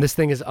 then this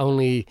thing is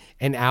only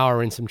an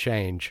hour and some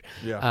change.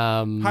 Yeah.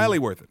 Highly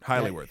worth it.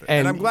 Highly worth it.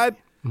 And I'm glad.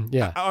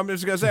 Yeah. I'm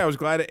just gonna say I was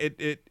glad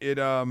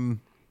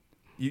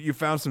you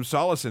found some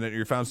solace in it.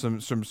 You found some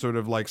sort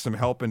of like some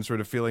help in sort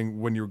of feeling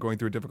when you were going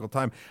through a difficult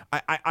time.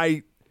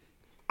 I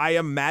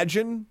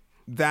imagine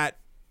that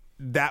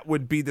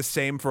would be the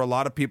same for a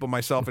lot of people,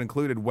 myself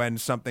included, when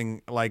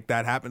something like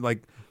that happened.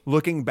 Like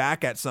looking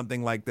back at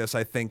something like this,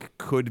 I think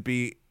could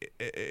be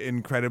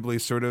incredibly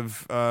sort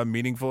of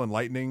meaningful,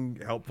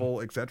 enlightening,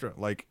 helpful, etc.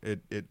 Like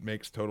it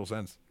makes total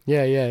sense.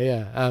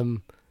 Yeah.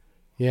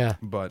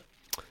 But.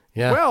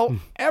 Yeah. Well,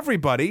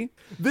 everybody,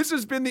 this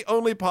has been the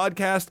only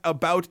podcast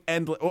about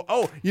endless.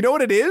 Oh, you know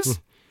what it is?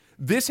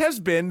 This has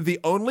been the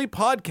only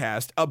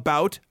podcast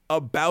about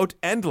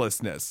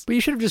endlessness. But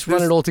you should have just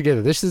run it all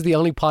together. This is the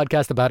only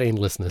podcast about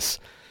endlessness.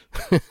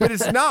 But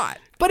it's not.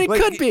 But it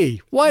could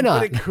be. Why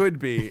not? But it could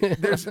be.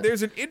 There's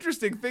an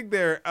interesting thing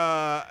there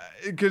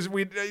because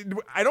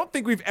I don't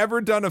think we've ever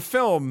done a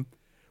film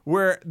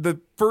where the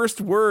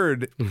first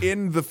word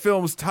in the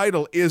film's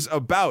title is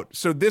about.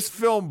 So this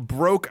film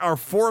broke our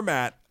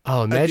format.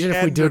 Oh, imagine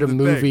if we did a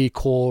movie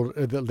called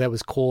that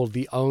was called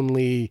The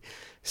Only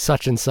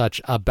Such and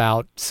Such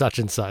About Such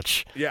and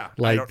Such. Yeah.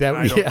 Like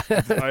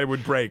that. I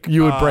would break.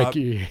 You would break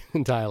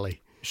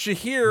entirely.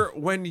 Shahir,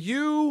 when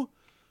you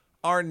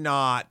are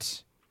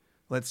not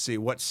Let's see,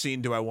 what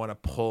scene do I want to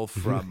pull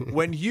from?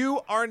 When you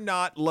are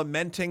not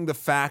lamenting the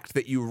fact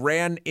that you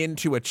ran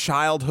into a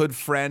childhood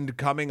friend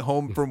coming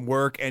home from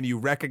work and you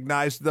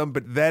recognized them,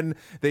 but then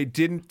they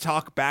didn't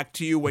talk back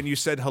to you when you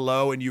said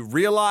hello, and you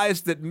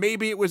realized that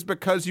maybe it was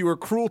because you were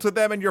cruel to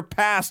them in your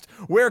past,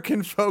 where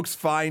can folks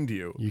find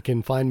you? You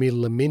can find me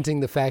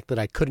lamenting the fact that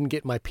I couldn't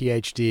get my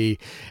PhD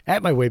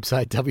at my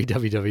website,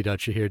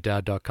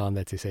 www.shahirdaud.com.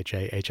 That's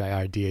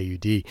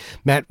SHAHIRDAUD.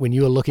 Matt, when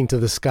you are looking to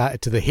the sky,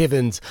 to the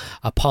heavens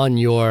upon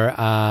your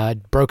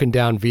broken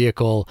down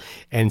vehicle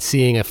and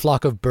seeing a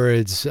flock of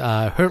birds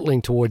hurtling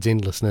towards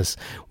endlessness,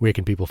 where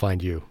can people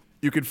find you?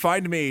 You can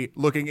find me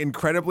looking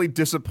incredibly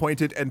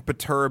disappointed and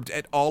perturbed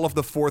at all of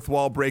the fourth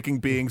wall breaking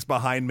beings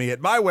behind me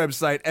at my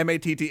website,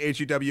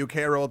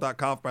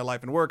 MATTHEWKRL.com, for my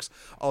life and works.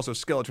 Also,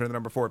 Skeleton, the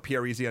number 4,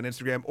 PREZ on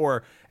Instagram,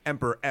 or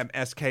Emperor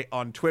MSK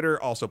on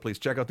Twitter. Also, please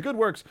check out the good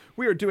works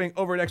we are doing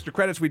over at Extra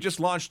Credits. We just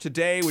launched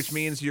today, which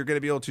means you're going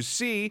to be able to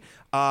see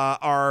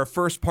our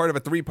first part of a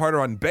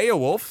 3-parter on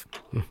Beowulf.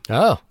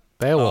 Oh.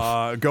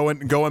 Beowulf.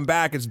 Going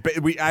back,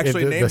 we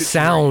actually named it. The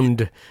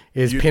sound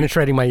is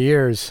penetrating my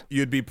ears.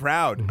 You'd be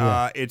proud.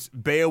 It's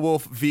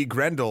Beowulf v.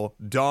 Grendel,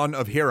 Dawn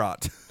of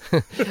Heorot.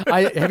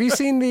 Have you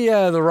seen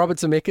the Robert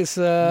Zemeckis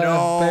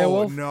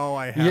Beowulf? No,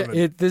 I haven't.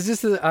 Yeah, there's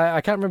just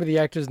I can't remember the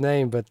actor's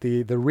name, but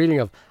the reading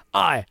of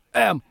 "I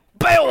am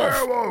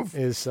Beowulf"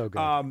 is so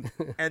good.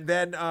 And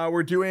then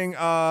we're doing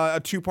a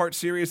 2-part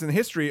series in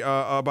history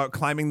about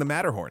climbing the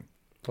Matterhorn.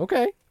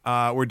 Okay.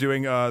 We're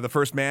doing the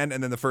first man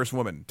and then the first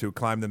woman to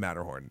climb the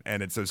Matterhorn.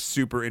 And it's a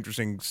super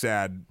interesting,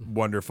 sad,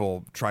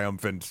 wonderful,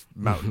 triumphant,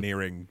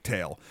 mountaineering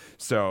tale.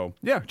 So,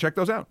 yeah, check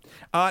those out.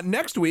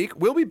 Next week,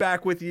 we'll be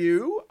back with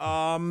you.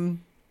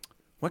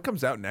 What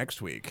comes out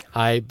next week?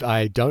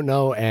 I don't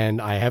know,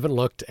 and I haven't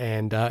looked.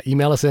 And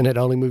email us in at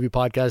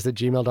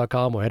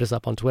onlymoviepodcast@gmail.com, or hit us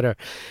up on Twitter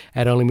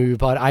at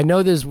onlymoviepod. I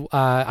know there's,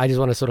 I just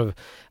want to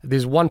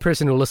there's one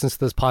person who listens to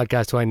this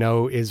podcast who I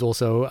know is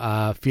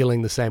also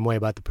feeling the same way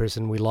about the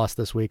person we lost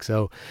this week.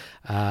 So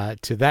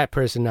to that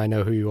person, I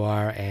know who you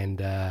are. And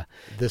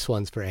this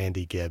one's for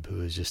Andy Gibb,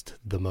 who is just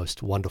the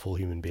most wonderful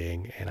human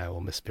being, and I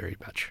will miss very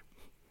much.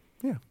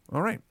 Yeah.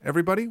 All right,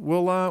 everybody.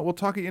 We'll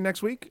talk at you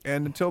next week.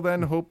 And until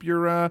then,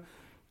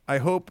 I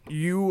hope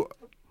you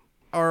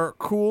are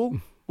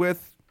cool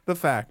with the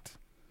fact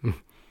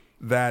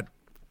that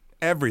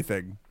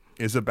everything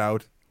is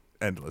about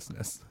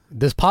endlessness.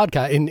 This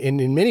podcast,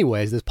 in many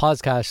ways, this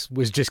podcast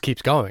just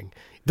keeps going.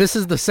 This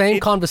is the same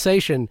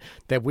conversation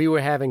that we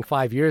were having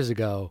 5 years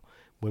ago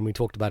when we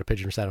talked about a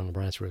pigeon sat on the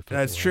branch roof.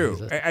 That's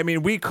true. I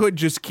mean, we could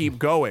just keep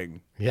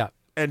going. Yeah.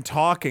 And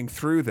talking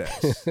through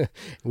this.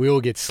 We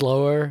will get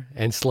slower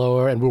and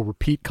slower, and we'll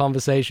repeat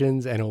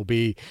conversations, and it'll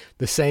be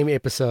the same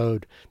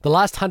episode. The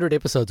last 100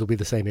 episodes will be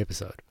the same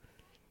episode.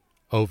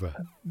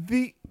 Over.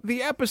 The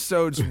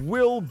episodes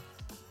will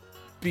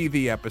be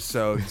the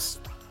episodes,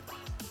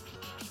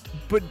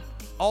 but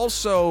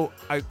also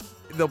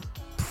they'll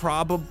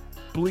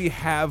probably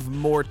have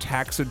more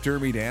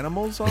taxidermied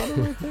animals on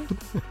them, I think.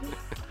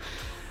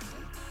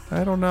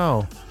 I don't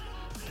know.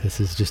 This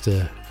is just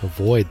a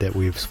void that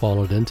we've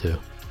swallowed into.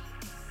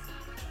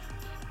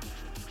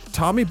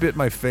 Tommy bit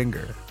my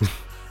finger.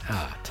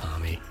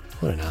 Tommy.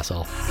 What an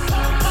asshole.